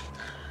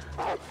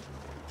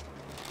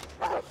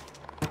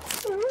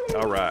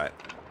 All right.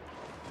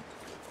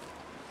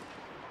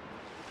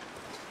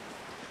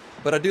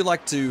 But I do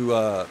like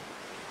to,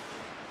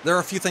 there are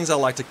a few things I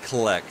like to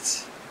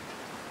collect.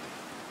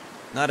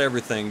 Not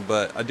everything,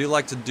 but I do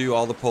like to do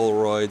all the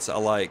Polaroids. I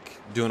like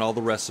doing all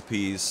the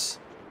recipes.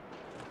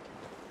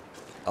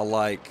 I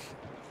like,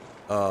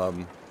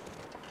 sorry,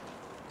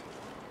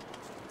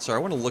 I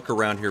want to look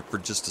around here for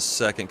just a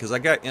second, because I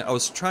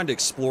was trying to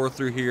explore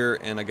through here,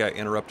 and I got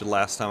interrupted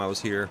last time I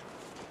was here.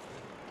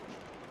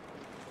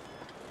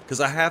 Because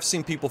I have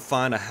seen people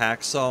find a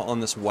hacksaw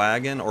on this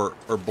wagon, or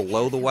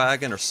below the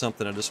wagon, or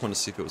something. I just want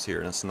to see if it was here,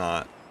 and it's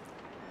not.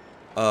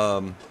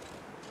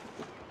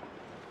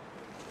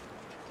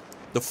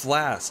 The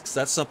flasks,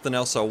 that's something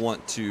else I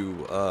want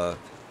to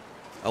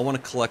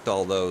collect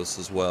all those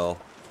as well.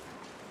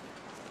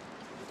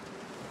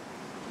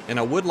 And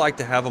I would like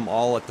to have them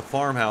all at the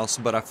farmhouse,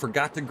 but I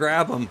forgot to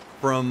grab them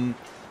from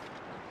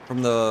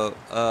the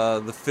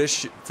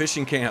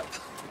fishing camp.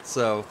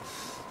 So,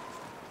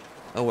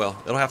 oh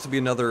well, it'll have to be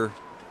another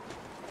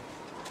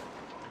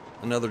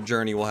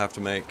journey we'll have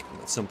to make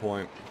at some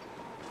point.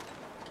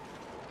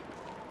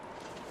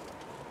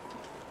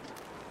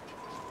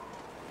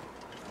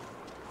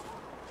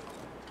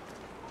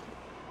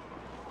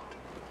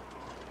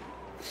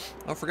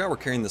 I forgot we're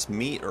carrying this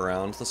meat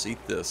around. Let's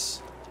eat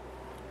this.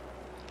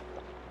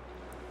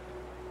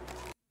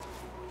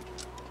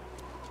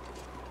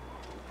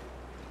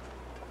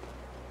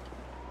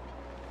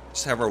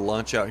 Just have our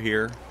lunch out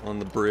here on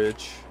the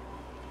bridge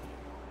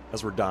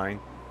as we're dying.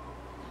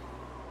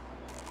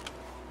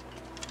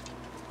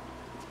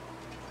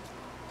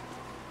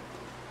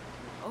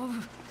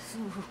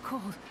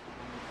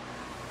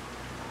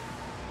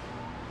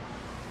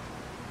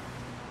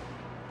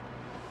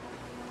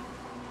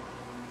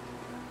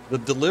 The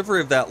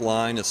delivery of that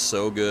line is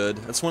so good.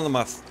 It's one of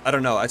my, I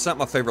don't know, it's not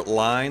my favorite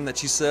line that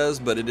she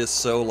says, but it is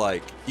so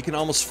like, you can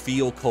almost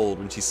feel cold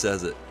when she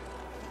says it.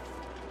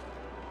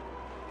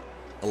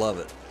 I love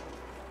it.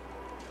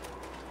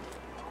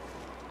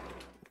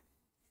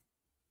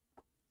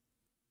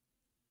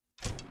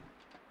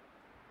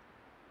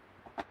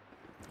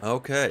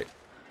 Okay.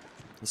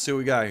 Let's see what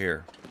we got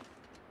here.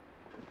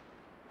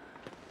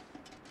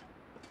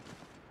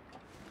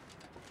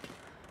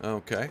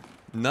 Okay.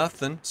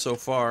 Nothing so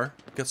far.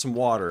 Got some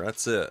water.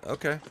 That's it.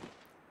 Okay.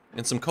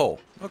 And some coal.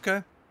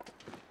 Okay.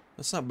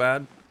 That's not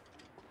bad.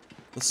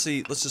 Let's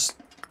see. Let's just...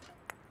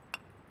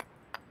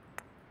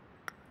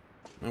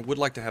 I would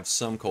like to have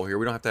some coal here.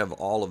 We don't have to have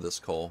all of this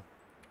coal.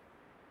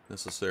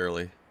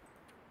 Necessarily.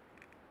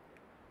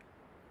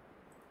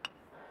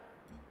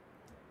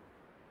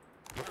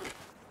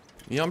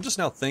 You know, I'm just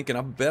now thinking,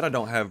 I bet I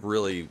don't have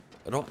really...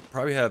 I don't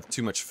probably have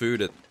too much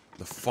food at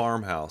the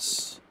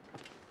farmhouse.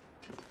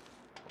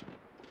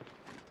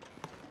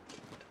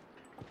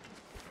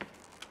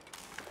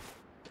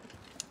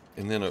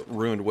 And then a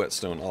ruined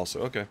whetstone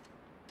also. Okay.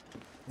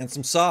 And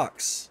some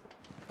socks.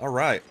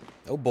 Alright.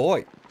 Oh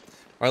boy.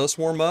 Alright, let's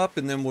warm up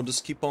and then we'll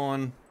just keep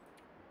on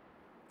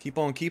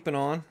keeping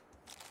on.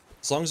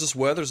 As long as this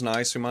weather's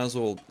nice, we might as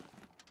well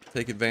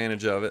take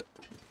advantage of it.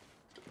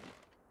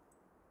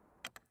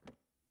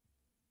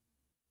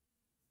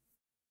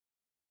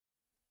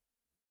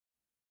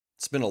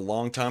 It's been a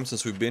long time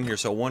since we've been here,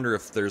 so I wonder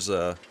if there's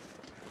a...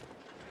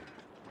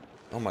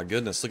 Oh my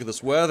goodness, look at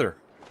this weather.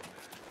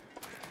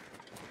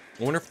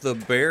 I wonder if the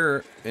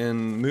bear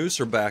and moose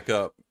are back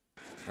up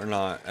or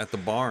not at the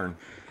barn.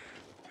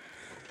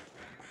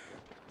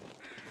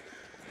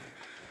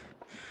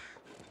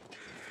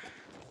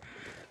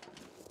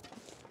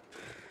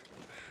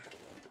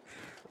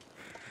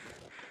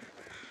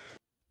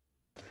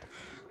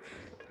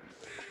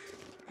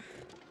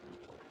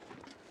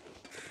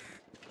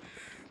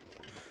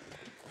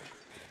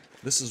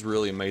 This is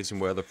really amazing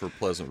weather for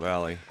Pleasant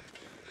Valley.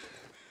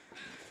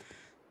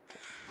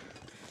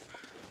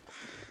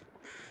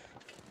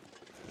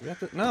 You got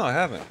that? No, I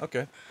haven't.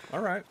 Okay.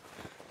 Alright.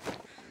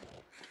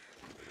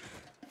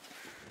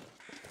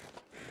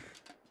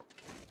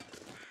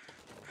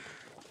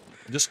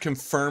 Just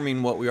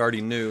confirming what we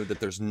already knew, that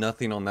there's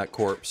nothing on that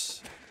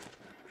corpse.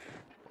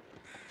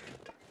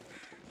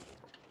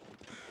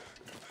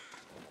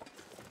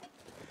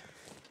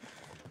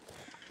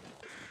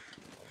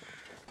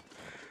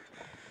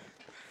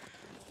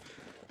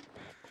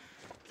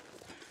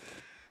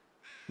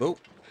 Oh,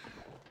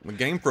 my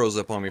game froze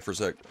up on me for a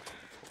sec.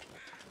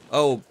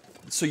 Oh,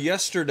 so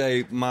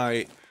yesterday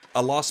I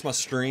lost my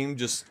stream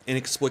just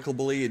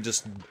inexplicably. It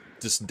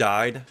just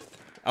died.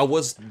 I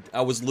was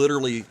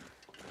literally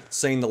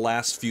saying the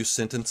last few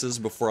sentences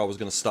before I was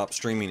going to stop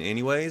streaming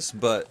anyways,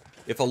 but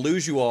if I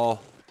lose you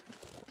all,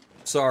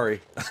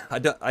 sorry. I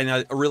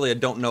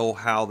don't know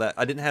how that...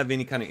 I didn't have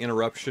any kind of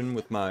interruption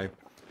with my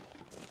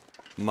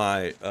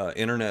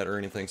internet or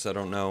anything, so I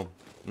don't know.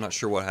 I'm not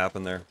sure what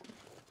happened there.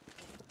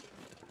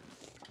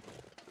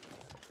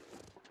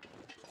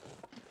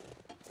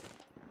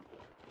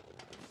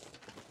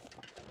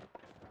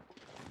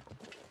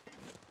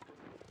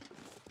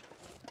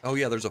 Oh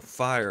yeah, there's a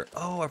fire.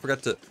 Oh, I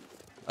forgot to...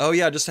 Oh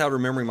yeah, just how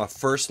remembering my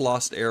first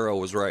lost arrow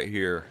was right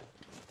here.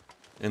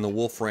 And the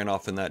wolf ran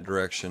off in that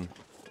direction.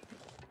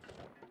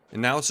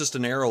 And now it's just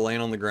an arrow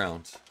laying on the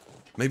ground.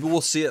 Maybe we'll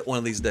see it one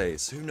of these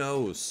days. Who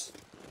knows?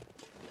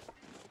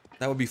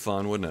 That would be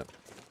fun, wouldn't it?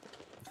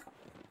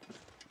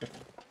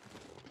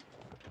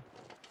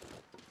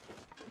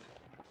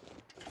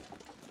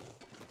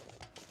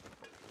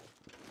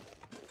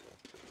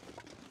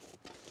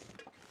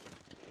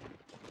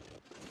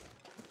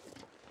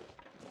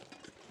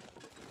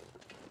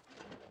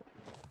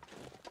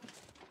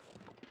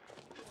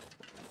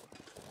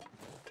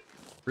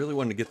 Really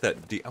wanted to get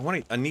that deep.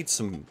 I need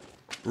some...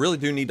 Really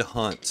do need to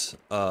hunt.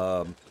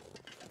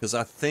 Because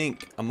I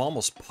think... I'm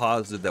almost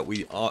positive that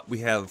we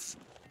have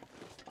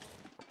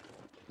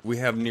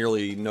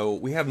nearly no...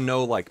 We have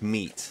no, like,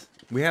 meat.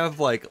 We have,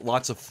 like,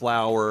 lots of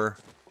flour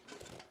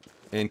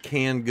and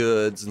canned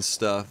goods and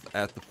stuff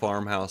at the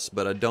farmhouse,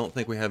 but I don't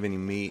think we have any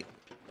meat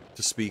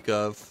to speak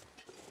of.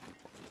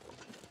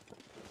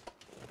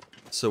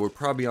 So we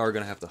probably are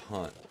going to have to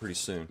hunt pretty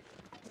soon.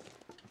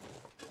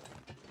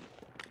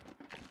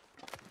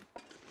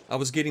 I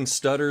was getting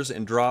stutters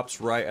and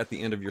drops right at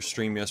the end of your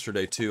stream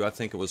yesterday, too. I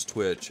think it was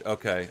Twitch.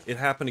 Okay. It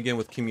happened again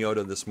with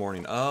Kimyoto this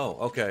morning. Oh,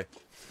 okay.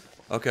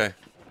 Okay.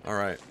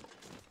 Alright.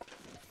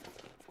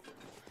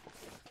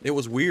 It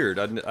was weird.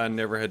 I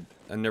never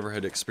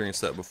had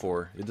experienced that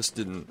before. It just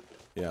didn't...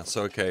 Yeah,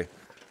 so okay.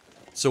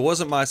 So it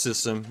wasn't my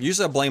system.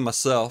 Usually I blame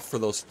myself for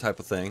those type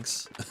of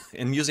things.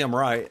 And usually I'm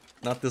right.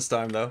 Not this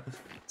time, though.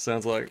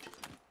 Sounds like...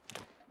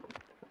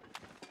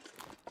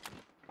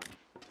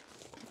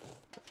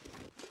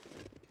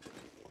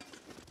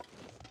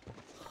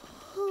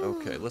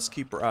 Okay, let's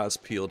keep our eyes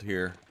peeled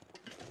here.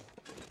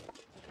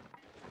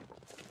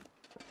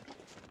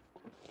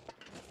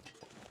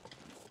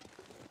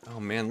 Oh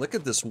man, look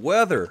at this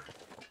weather!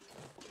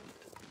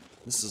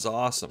 This is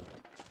awesome.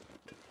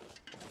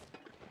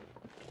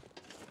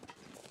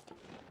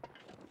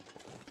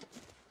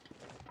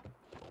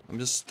 I'm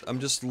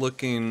just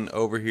looking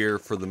over here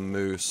for the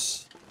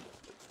moose.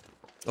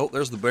 Oh,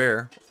 there's the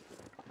bear.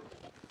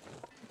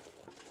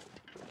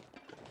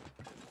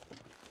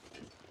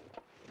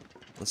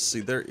 Let's see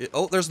there.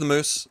 Oh, there's the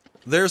moose.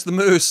 There's the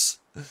moose.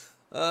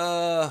 Do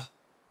I?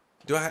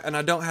 And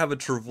I don't have a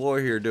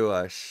travois here, do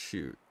I?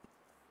 Shoot.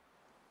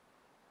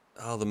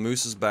 Oh, the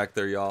moose is back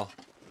there, y'all.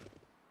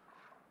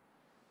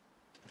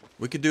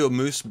 We could do a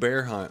moose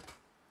bear hunt.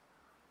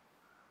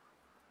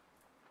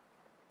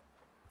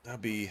 That'd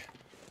be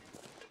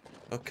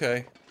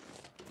okay.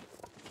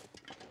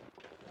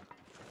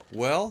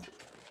 Well,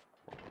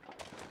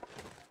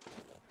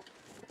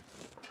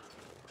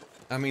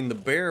 I mean, the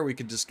bear we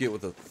could just get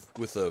with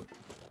a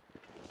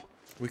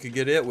we could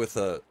get it with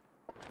a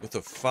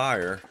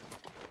fire.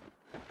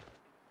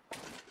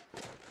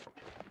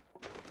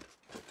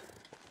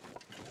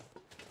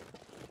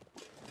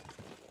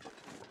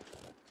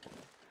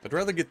 I'd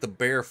rather get the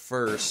bear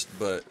first,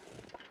 but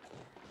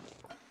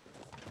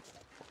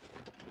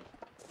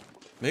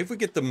maybe if we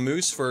get the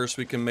moose first,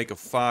 we can make a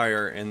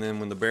fire, and then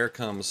when the bear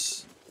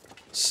comes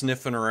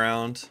sniffing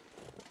around.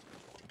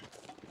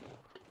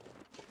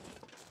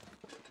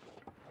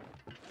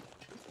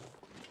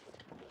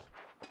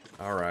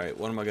 Alright,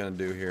 what am I gonna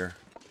do here?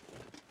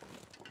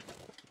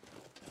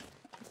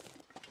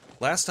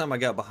 Last time I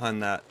got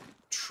behind that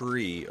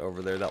tree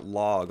over there, that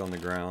log on the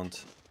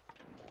ground.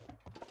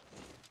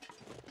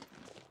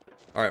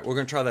 Alright, we're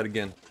gonna try that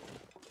again.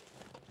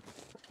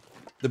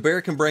 The bear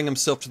can bring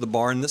himself to the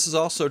barn. This is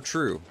also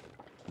true.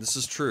 This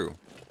is true.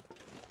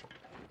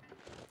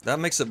 That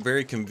makes it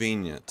very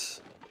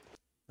convenient.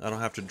 I don't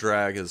have to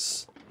drag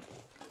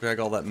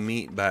all that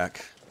meat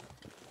back.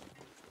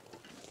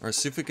 Alright,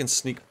 see if we can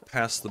sneak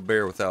past the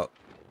bear without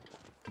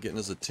getting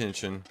his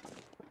attention.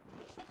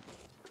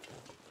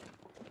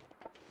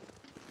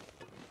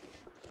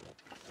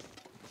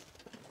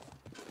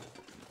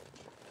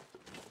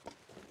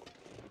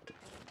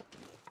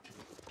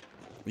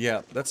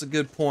 Yeah, that's a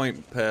good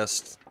point,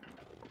 Pest.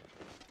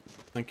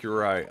 I think you're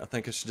right. I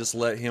think I should just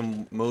let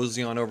him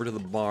mosey on over to the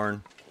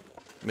barn.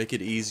 Make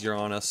it easier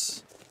on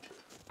us.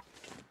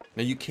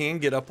 Now you can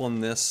get up on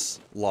this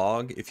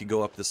log if you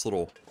go up this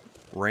little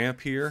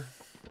ramp here.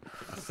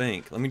 I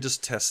think. Let me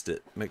just test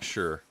it. Make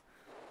sure.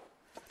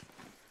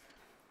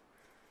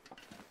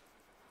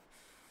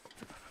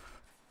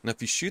 Now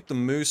if you shoot the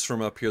moose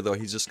from up here though,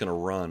 he's just gonna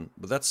run.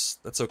 But that's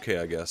okay,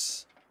 I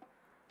guess.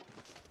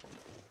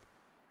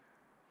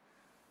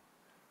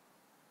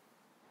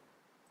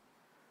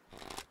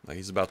 Now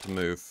he's about to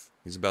move.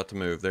 He's about to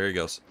move. There he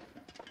goes.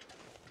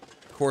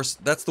 Of course,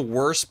 that's the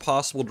worst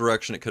possible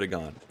direction it could have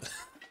gone.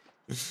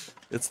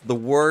 It's the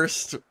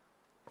worst.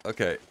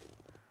 Okay.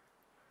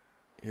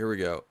 Here we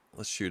go.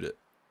 Let's shoot it.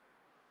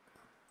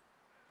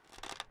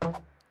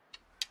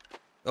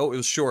 Oh, it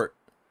was short.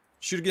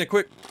 Shoot again,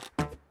 quick.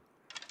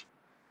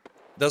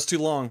 That's too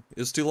long. It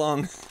was too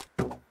long.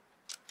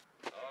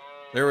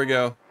 There we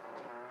go.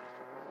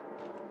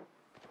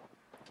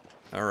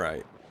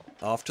 Alright.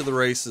 Off to the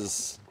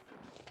races.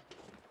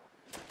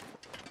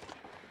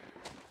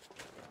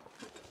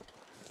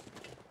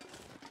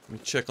 Let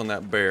me check on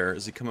that bear.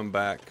 Is he coming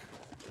back?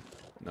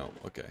 No,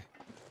 okay.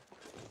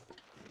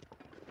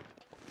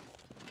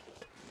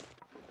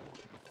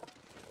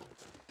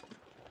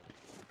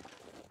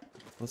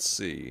 Let's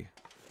see.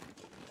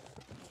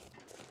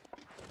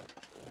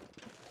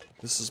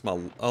 This is my...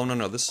 Oh,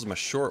 no, this is my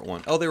short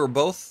one. Oh, they were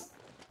both...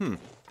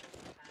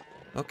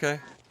 Okay.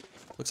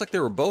 Looks like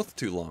they were both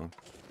too long.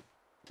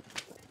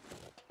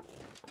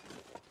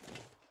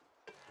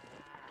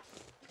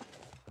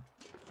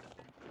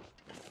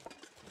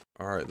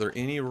 Alright, are there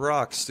any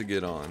rocks to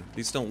get on?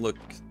 These don't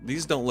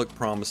look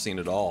promising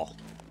at all.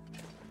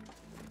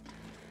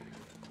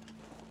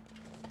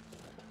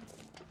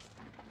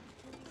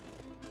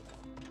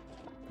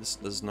 This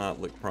does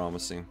not look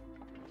promising.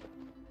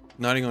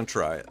 Not even gonna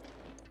try it.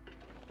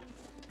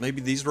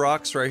 Maybe these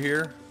rocks right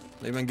here?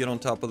 Maybe I can get on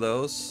top of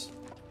those?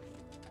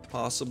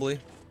 Possibly.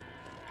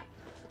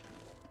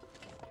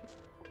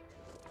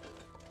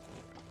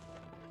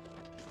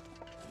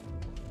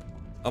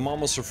 I'm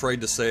almost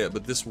afraid to say it,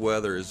 but this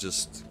weather is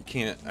just... You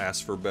can't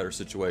ask for a better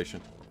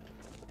situation.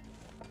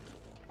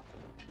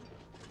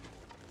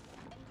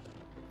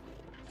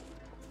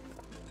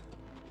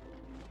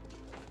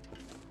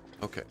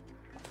 Okay.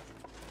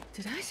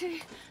 Did I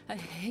say I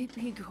hate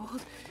being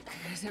cold?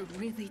 Because I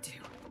really do.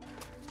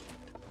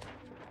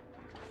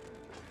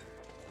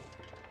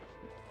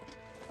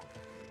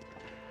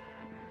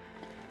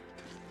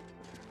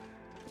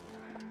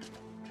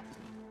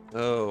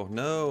 Oh,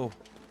 no.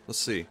 Let's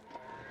see.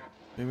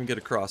 Maybe we can get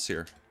across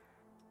here.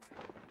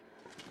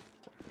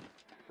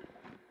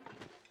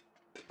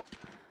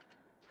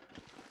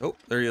 Oh,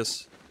 there he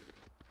is.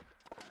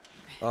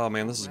 Oh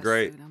man, this is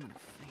great.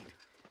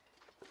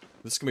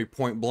 This is gonna be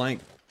point blank.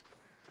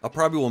 I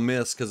probably will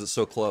miss because it's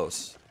so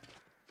close.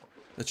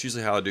 That's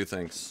usually how I do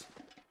things.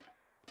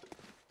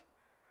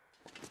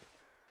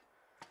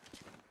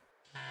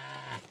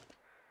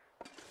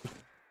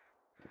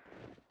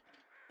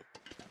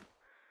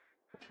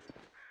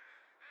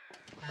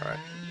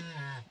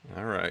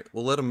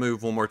 We'll let him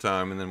move one more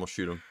time, and then we'll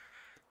shoot him.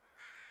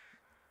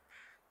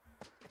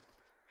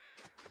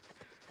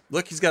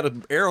 Look, he's got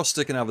an arrow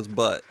sticking out of his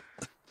butt.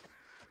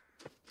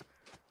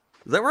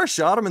 Is that where I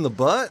shot him in the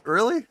butt?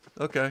 Really?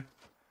 Okay.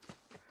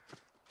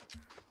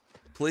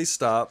 Please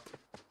stop.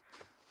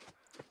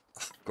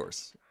 Of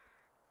course.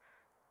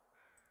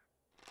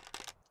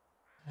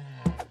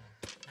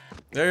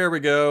 There we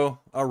go.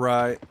 All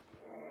right.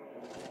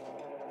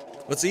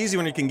 It's easy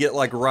when you can get,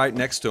 like, right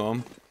next to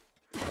them.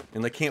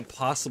 And they can't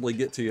possibly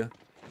get to you.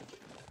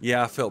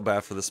 Yeah, I felt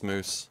bad for this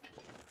moose.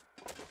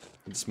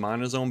 Just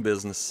mind his own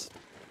business.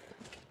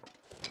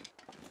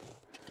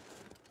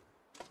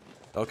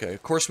 Okay,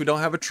 of course we don't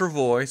have a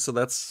travois, so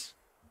that's...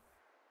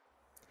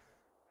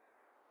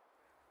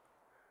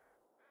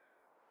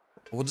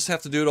 We'll just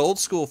have to do it old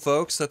school,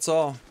 folks, that's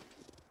all.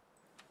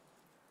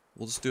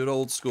 We'll just do it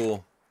old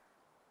school.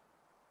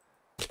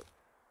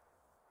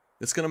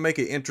 It's gonna make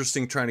it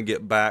interesting trying to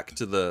get back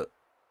to the...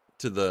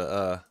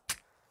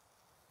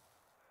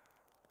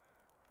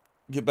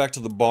 Get back to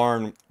the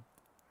barn.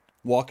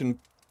 Walking...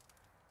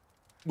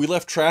 We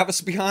left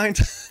Travis behind?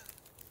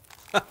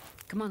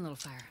 Come on, little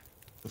fire.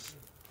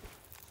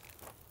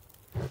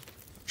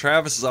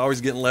 Travis is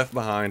always getting left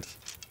behind.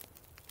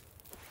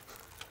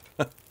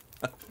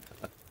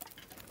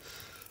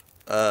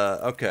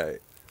 Okay.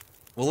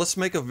 Well, let's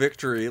make a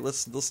victory.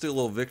 Let's do a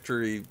little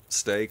victory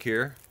steak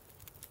here.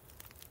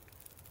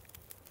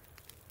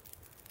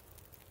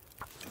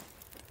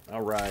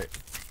 All right,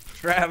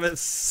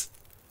 Travis.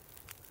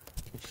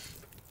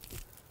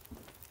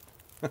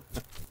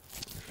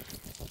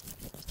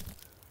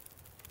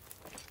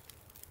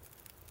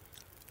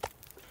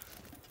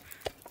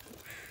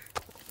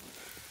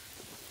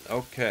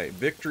 Okay,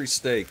 victory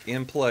stake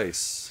in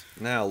place.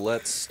 Now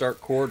let's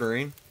start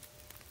quartering.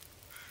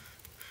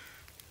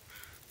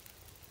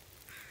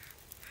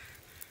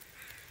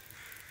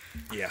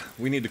 Yeah,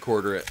 we need to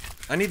quarter it.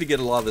 I need to get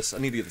a lot of this. I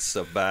need to get this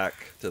stuff back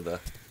to the...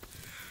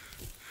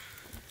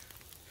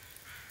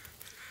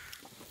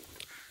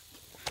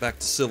 Back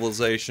to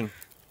civilization.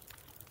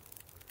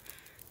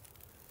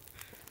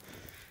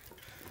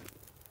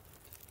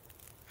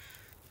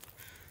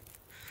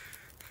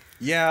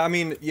 Yeah, I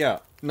mean, yeah,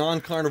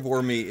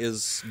 non-carnivore meat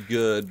is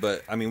good,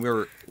 but I mean,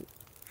 we're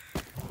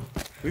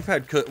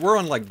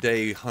on like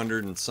day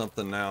 100 and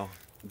something now.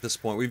 At this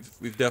point,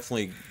 we've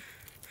definitely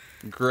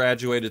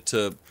graduated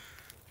to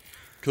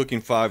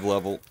cooking 5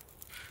 level.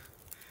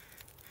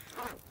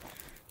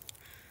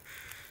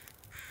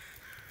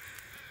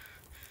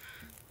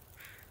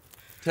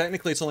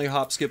 Technically, it's only a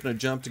hop, skip, and a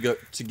jump to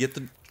get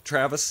the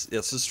Travis.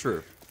 Yes, it's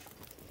true.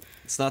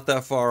 It's not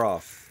that far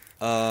off.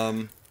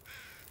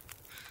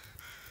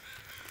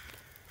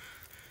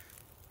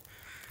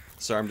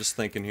 Sorry, I'm just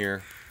thinking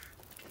here.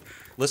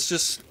 Let's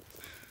just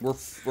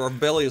our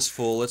belly is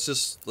full. Let's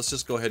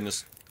just go ahead and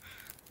just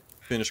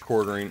finish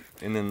quartering,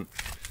 and then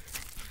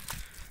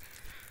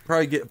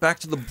probably get back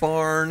to the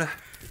barn.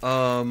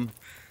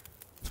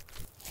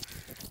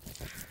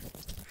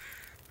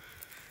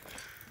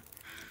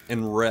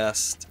 And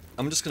rest.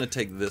 I'm just gonna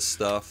take this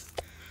stuff,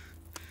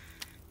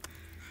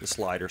 this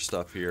lighter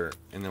stuff here,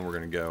 and then we're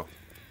gonna go.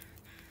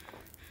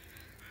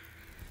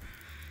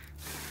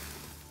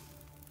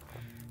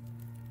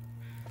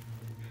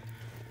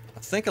 I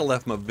think I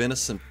left my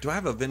venison. Do I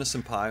have a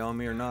venison pie on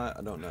me or not?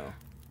 I don't know.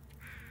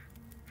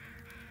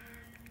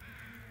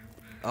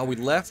 Oh, we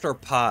left our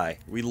pie.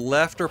 We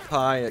left our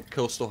pie at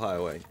Coastal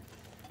Highway.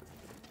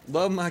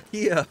 Love my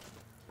Kia.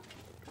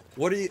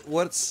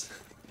 What's...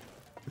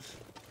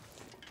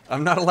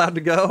 I'm not allowed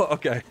to go?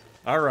 Okay.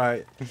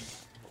 Alright.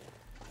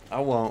 I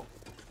won't.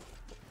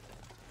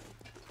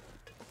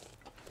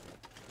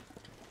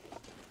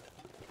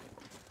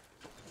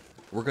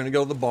 We're gonna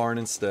go to the barn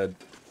instead.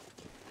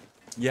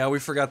 Yeah, we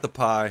forgot the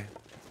pie.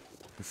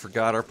 We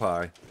forgot our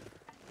pie.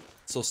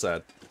 So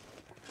sad.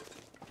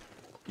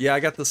 Yeah,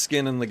 I got the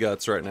skin and the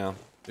guts right now.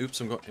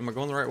 Oops, am I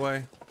going the right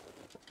way?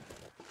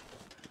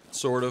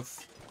 Sort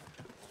of.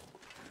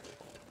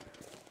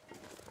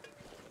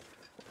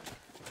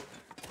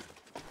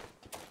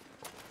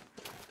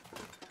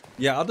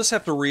 Yeah, I'll just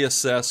have to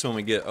reassess when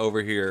we get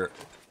over here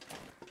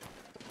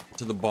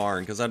to the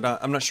barn, because I'm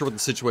not sure what the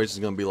situation is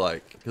going to be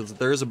like. Because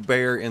there is a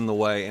bear in the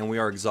way, and we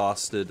are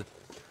exhausted.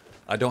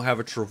 I don't have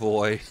a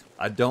travois.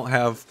 I don't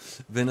have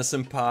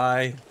venison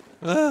pie.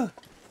 We'll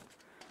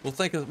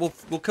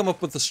we'll come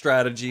up with a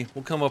strategy.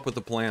 We'll come up with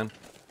a plan.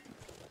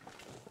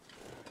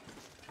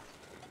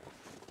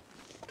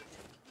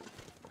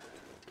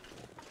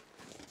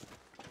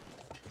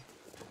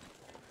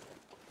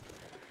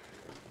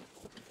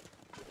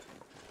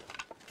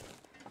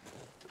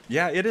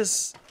 Yeah, it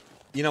is,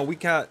 you know,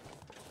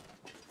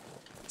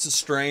 it's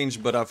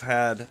strange, but I've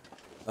had,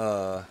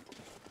 let's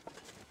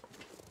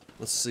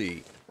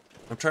see,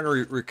 I'm trying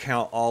to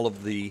recount all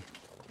of the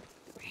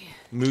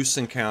moose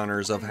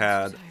encounters I've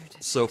had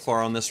so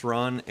far on this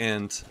run,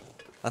 and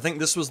I think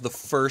this was the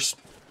first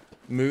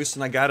moose,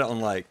 and I got it on,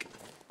 like,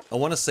 I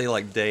want to say,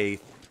 like, day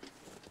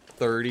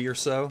 30 or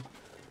so.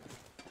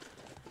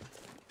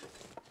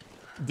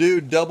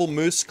 Dude, double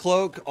moose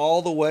cloak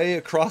all the way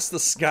across the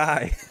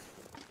sky.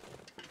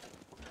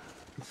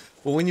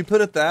 Well, when you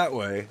put it that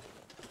way,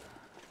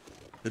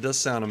 it does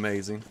sound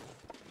amazing.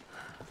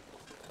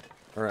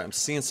 Alright, I'm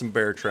seeing some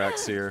bear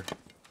tracks here.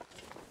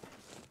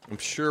 I'm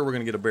sure we're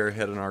gonna get a bear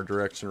heading in our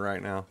direction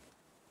right now.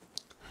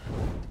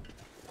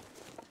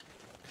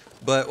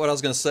 But what I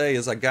was gonna say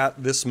is I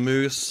got this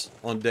moose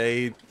on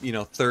day,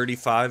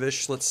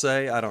 35-ish, let's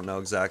say. I don't know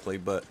exactly,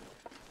 but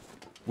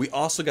we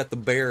also got the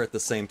bear at the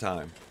same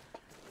time.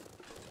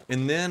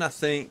 And then I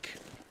think...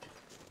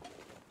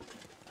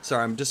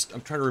 Sorry, I'm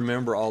trying to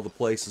remember all the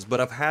places,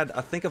 but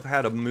I think I've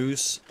had a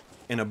moose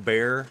and a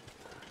bear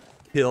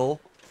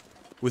kill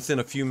within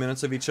a few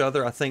minutes of each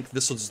other. I think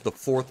this was the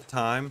 4th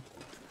time.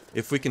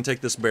 If we can take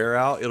this bear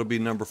out, it'll be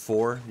number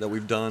 4 that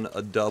we've done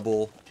a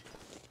double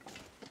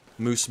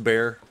moose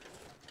bear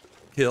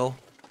kill.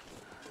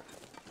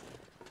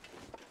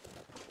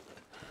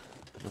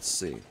 Let's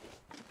see.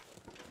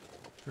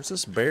 Where's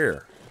this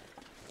bear?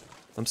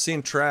 I'm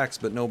seeing tracks,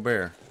 but no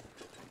bear.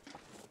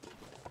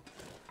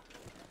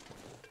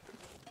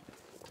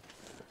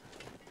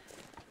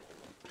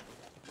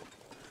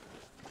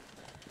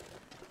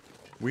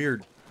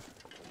 Weird.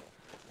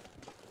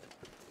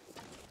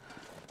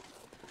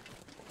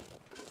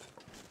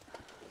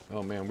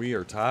 Oh man, we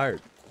are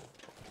tired.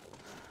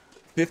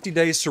 50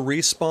 days to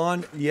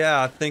respawn?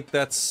 Yeah, I think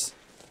that's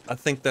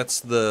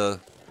the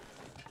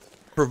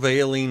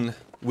prevailing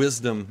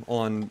wisdom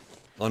on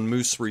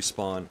moose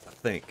respawn, I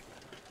think.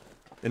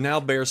 And now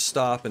bears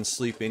stop and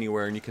sleep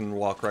anywhere and you can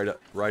walk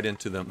right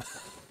into them.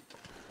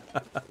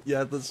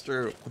 Yeah, that's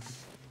true.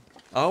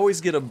 I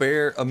always get a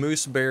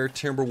moose, bear,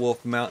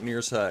 Timberwolf,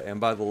 mountaineer's hut, and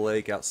by the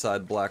lake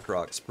outside Black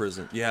Rock's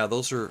prison. Yeah,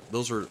 those are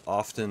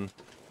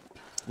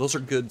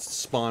good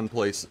spawn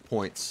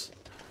points.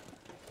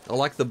 I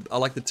like the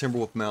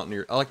Timberwolf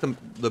mountaineer. I like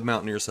the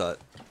mountaineer's hut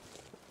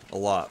a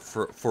lot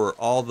for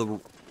all the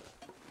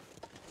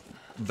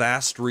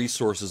vast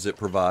resources it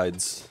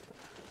provides.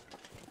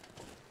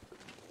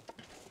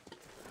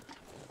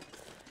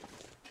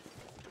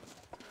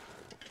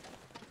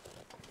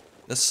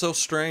 It's so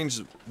strange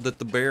that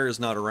the bear is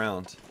not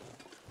around.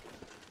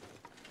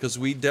 Because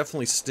we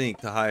definitely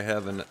stink to high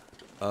heaven.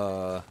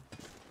 But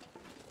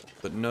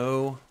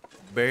no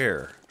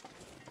bear.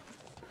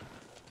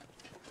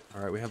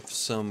 Alright, we have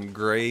some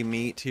gray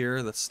meat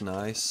here. That's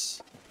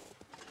nice.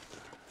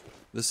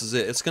 This is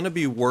it. It's going to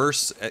be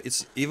worse.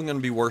 It's even going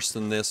to be worse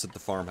than this at the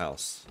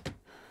farmhouse.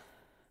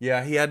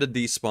 Yeah, he had to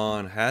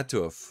despawn. Had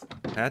to have.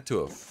 Had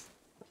to have.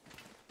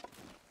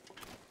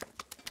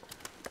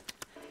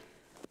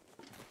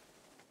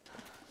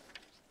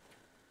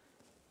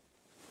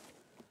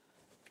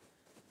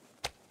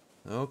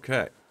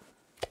 Okay.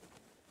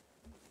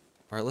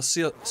 Alright, let's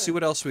see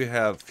what else we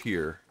have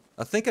here.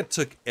 I think I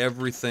took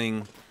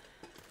everything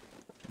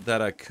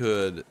that I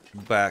could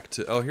back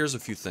to... Oh, here's a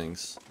few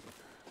things.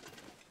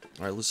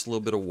 Alright, just a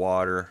little bit of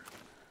water.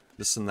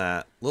 This and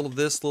that. Little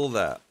this, little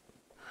that.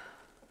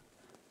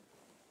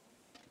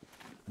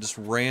 Just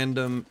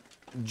random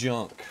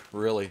junk,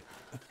 really.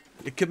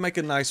 It could make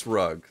a nice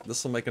rug.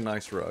 This will make a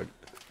nice rug.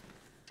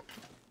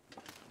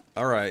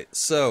 Alright,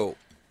 so...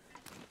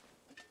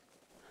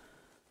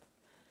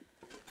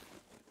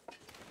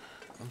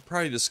 I'm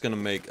probably just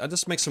gonna I'll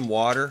just make some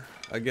water,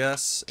 I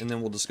guess, and then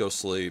we'll just go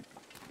sleep.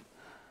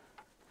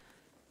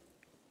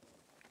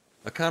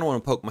 I kinda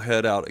wanna poke my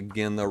head out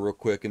again though real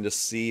quick and just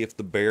see if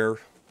the bear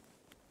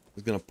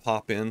is gonna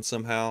pop in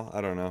somehow. I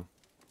don't know.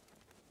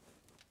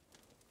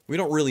 We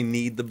don't really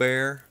need the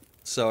bear,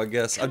 so I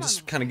guess I'm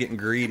just kinda getting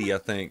greedy, I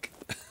think.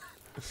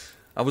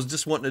 I was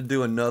just wanting to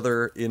do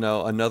another,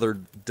 another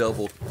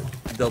double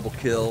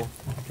kill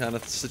kind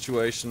of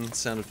situation.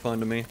 Sounded fun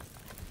to me.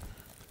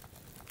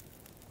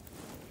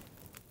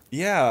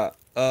 Yeah,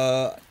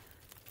 I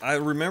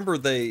remember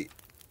they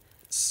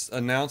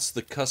announced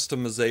the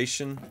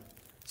customization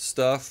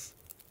stuff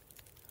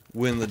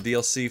when the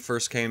DLC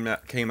first came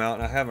out,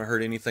 and I haven't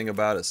heard anything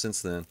about it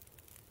since then.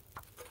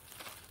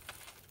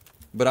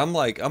 But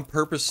I'm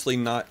purposely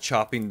not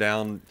chopping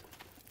down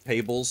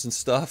tables and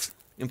stuff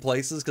in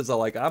places because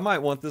I might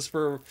want this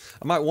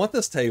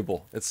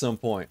table at some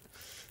point.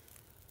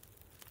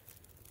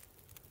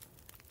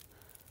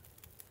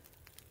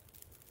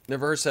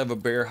 Never hurts to have a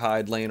bear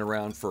hide laying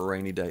around for a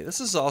rainy day. This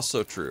is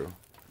also true,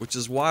 which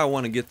is why I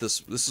want to get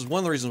this. This is one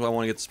of the reasons why I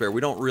want to get the spare. We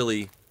don't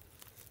really,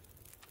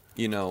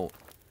 we don't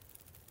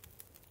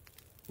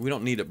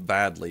need it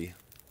badly.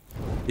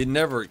 It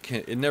never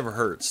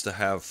hurts to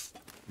have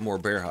more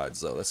bear hides,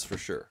 though. That's for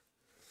sure.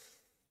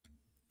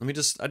 I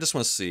just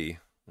want to see.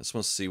 I just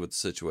want to see what the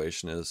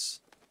situation is.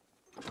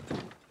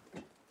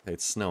 Hey,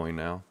 it's snowing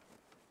now.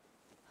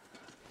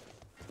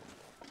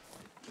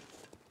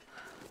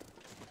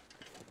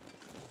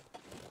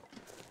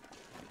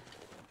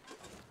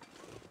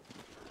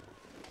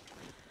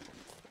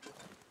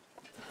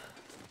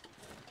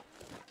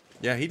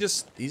 Yeah, he's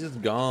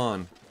just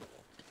gone.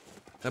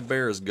 That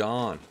bear is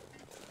gone.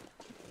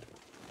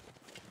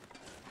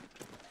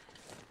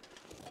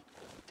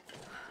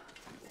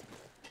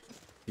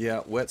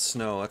 Yeah, wet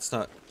snow. That's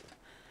not...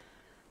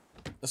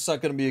 That's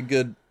not going to be a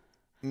good...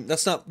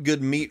 That's not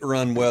good meat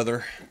run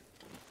weather.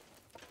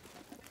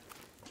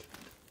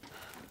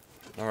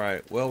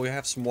 Alright, well, we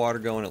have some water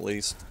going at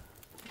least.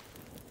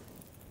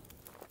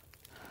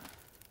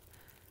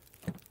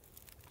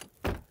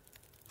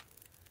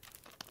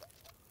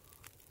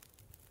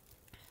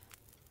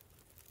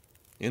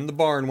 In the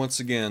barn once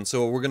again.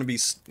 So we're going to be...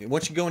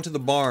 Once you go into the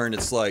barn,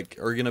 it's like...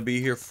 Are you going to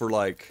be here for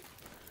like...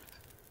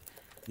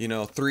 You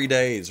know, 3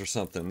 days or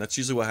something. That's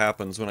usually what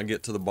happens when I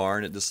get to the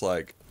barn. It just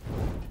like...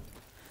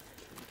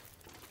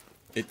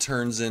 It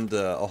turns into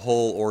a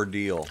whole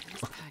ordeal.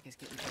 This pack is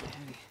getting kind of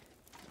heavy.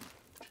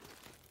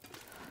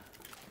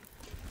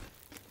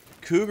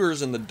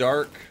 Cougars in the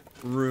dark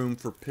room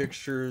for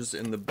pictures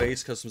and the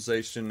base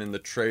customization and the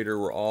trader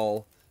were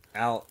all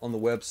out on the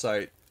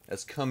website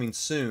as coming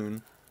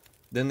soon.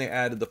 Then they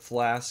added the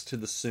flask to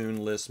the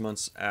soon list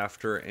months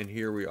after, and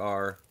here we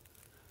are.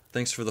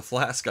 Thanks for the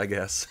flask, I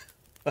guess.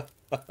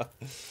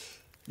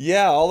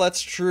 Yeah, all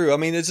that's true. I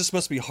mean, it just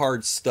must be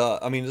hard stuff.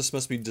 I mean, this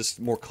must be just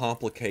more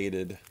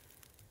complicated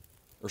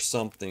or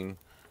something.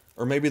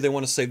 Or maybe they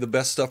want to save the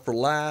best stuff for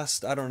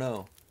last. I don't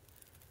know.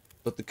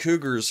 But the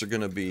Cougars are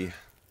going to be...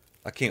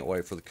 I can't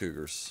wait for the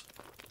Cougars.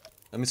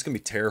 I mean, it's going to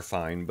be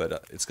terrifying,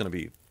 but it's going to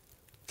be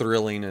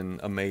thrilling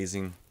and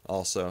amazing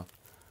also.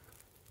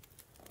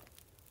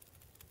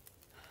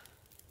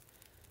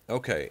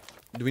 Okay.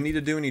 Do we need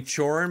to do any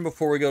choring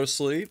before we go to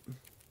sleep?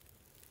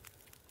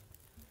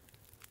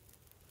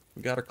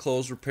 We got our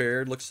clothes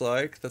repaired, looks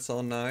like. That's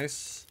all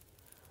nice.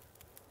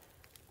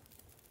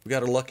 We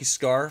got our lucky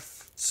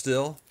scarf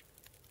still.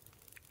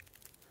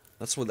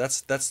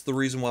 That's the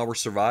reason why we're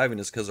surviving,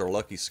 is because our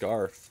lucky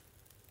scarf.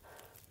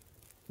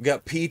 We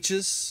got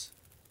peaches,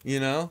 you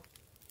know.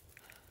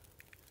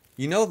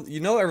 You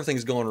know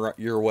everything's going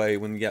your way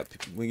when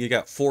you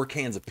got 4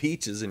 cans of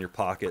peaches in your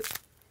pocket.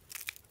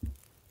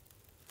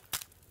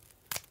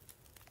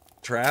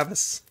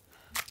 Travis.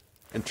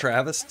 And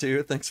Travis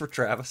too. Thanks for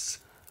Travis.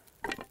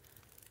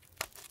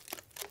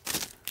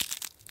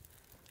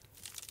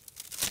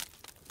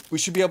 We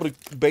should be able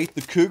to bait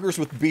the Cougars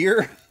with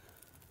beer.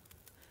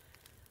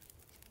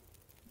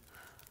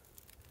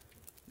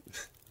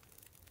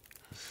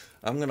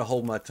 I'm going to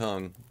hold my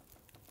tongue.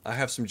 I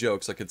have some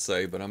jokes I could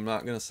say, but I'm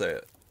not going to say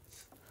it.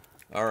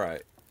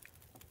 Alright.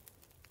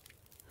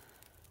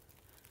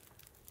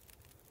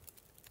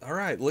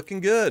 Alright, looking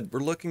good.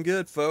 We're looking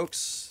good,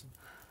 folks.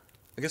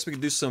 I guess we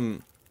could do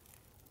some...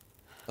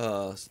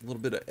 a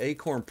little bit of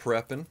acorn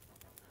prepping.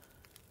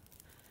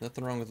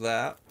 Nothing wrong with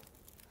that.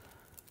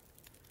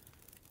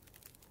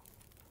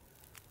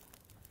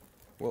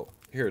 Well,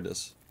 here it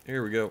is.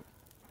 Here we go.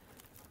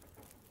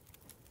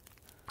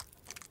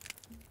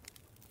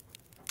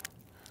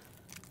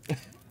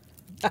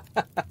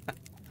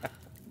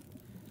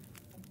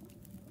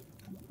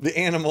 The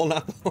animal,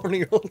 not the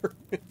horny older.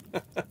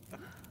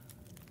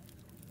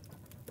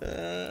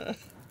 The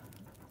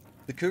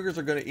Cougars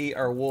are going to eat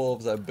our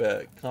wolves, I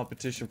bet.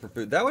 Competition for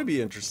food. That would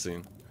be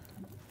interesting.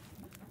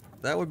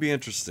 That would be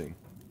interesting.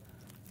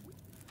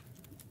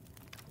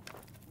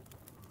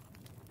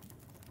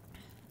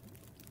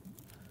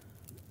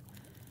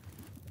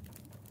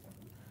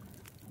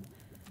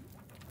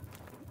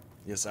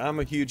 Yes, I'm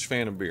a huge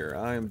fan of beer.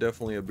 I am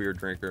definitely a beer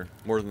drinker,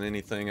 more than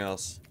anything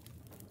else.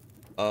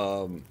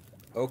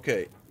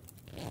 Okay.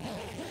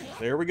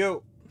 There we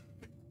go.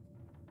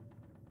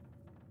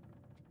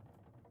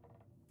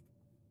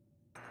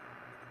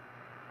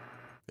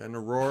 Got an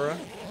Aurora.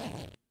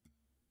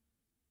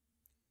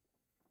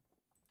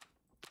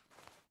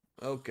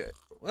 Okay.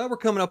 Well, we're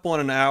coming up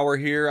on an hour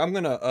here. I'm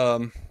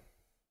gonna,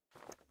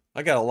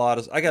 I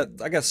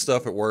got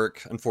stuff at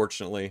work,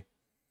 unfortunately.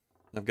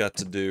 I've got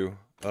to do.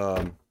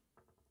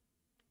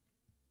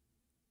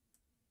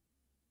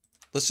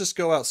 Let's just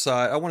go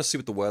outside. I want to see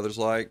what the weather's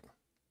like.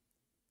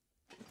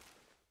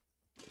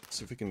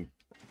 See if we can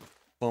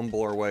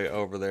fumble our way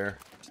over there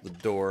to the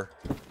door.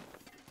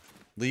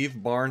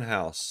 Leave barn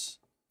house.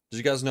 Did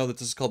you guys know that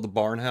this is called the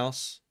barn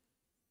house?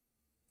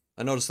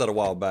 I noticed that a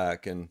while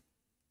back, and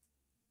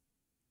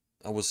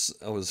I was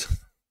I was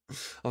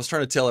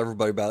trying to tell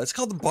everybody about it. It's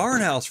called the barn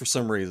house for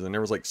some reason. And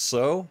everyone's like,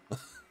 so?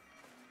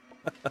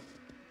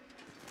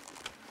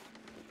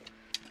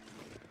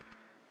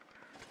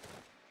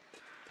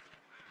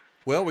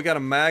 Well, we got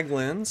a mag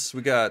lens.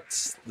 We got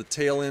the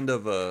tail end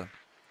of an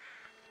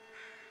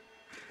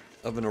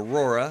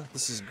Aurora.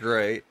 This is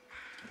great.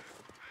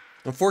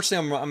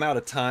 Unfortunately, I'm out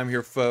of time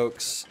here,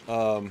 folks.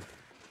 I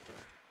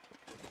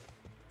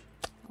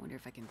wonder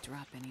if I can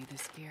drop any of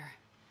this gear.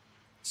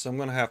 So I'm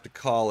gonna have to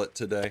call it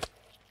today.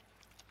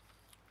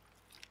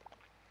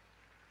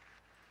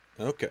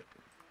 Okay.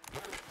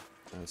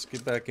 Let's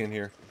get back in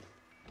here.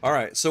 All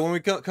right. So when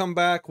we come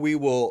back, we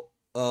will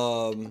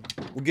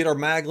we'll get our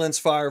mag lens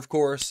fire, of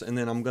course, and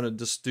then I'm gonna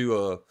just do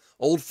a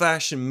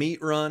old-fashioned meat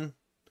run,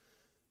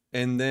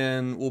 and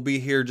then we'll be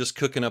here just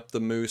cooking up the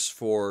moose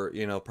for,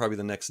 you know, probably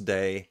the next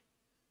day,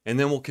 and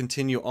then we'll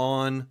continue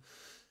on.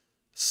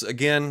 So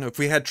again, if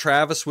we had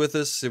Travis with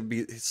us, it'd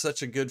be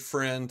such a good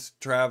friend,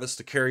 Travis,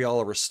 to carry all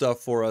of our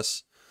stuff for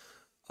us.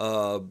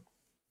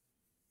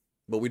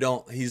 but we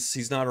don't.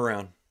 He's not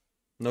around.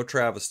 No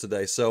Travis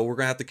today, so we're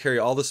gonna have to carry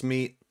all this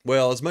meat.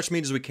 Well, as much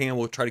meat as we can.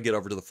 We'll try to get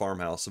over to the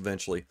farmhouse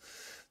eventually.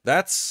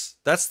 That's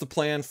the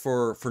plan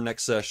for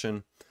next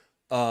session.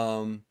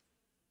 But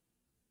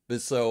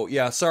so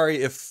yeah,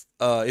 sorry if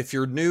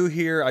you're new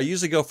here. I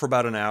usually go for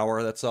about an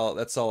hour. That's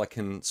all I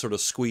can sort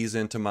of squeeze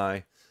into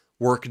my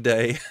work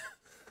day.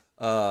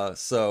 I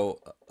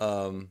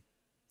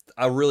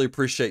really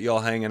appreciate y'all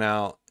hanging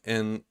out,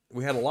 and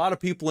we had a lot of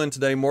people in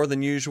today, more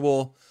than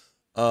usual.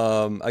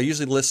 I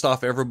usually list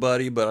off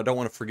everybody, but I don't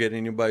want to forget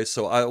anybody.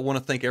 So I want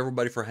to thank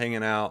everybody for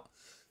hanging out,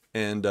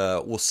 and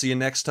we'll see you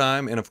next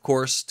time. And of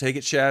course, take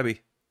it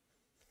shabby.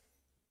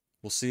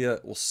 We'll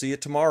see you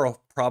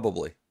tomorrow,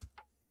 probably.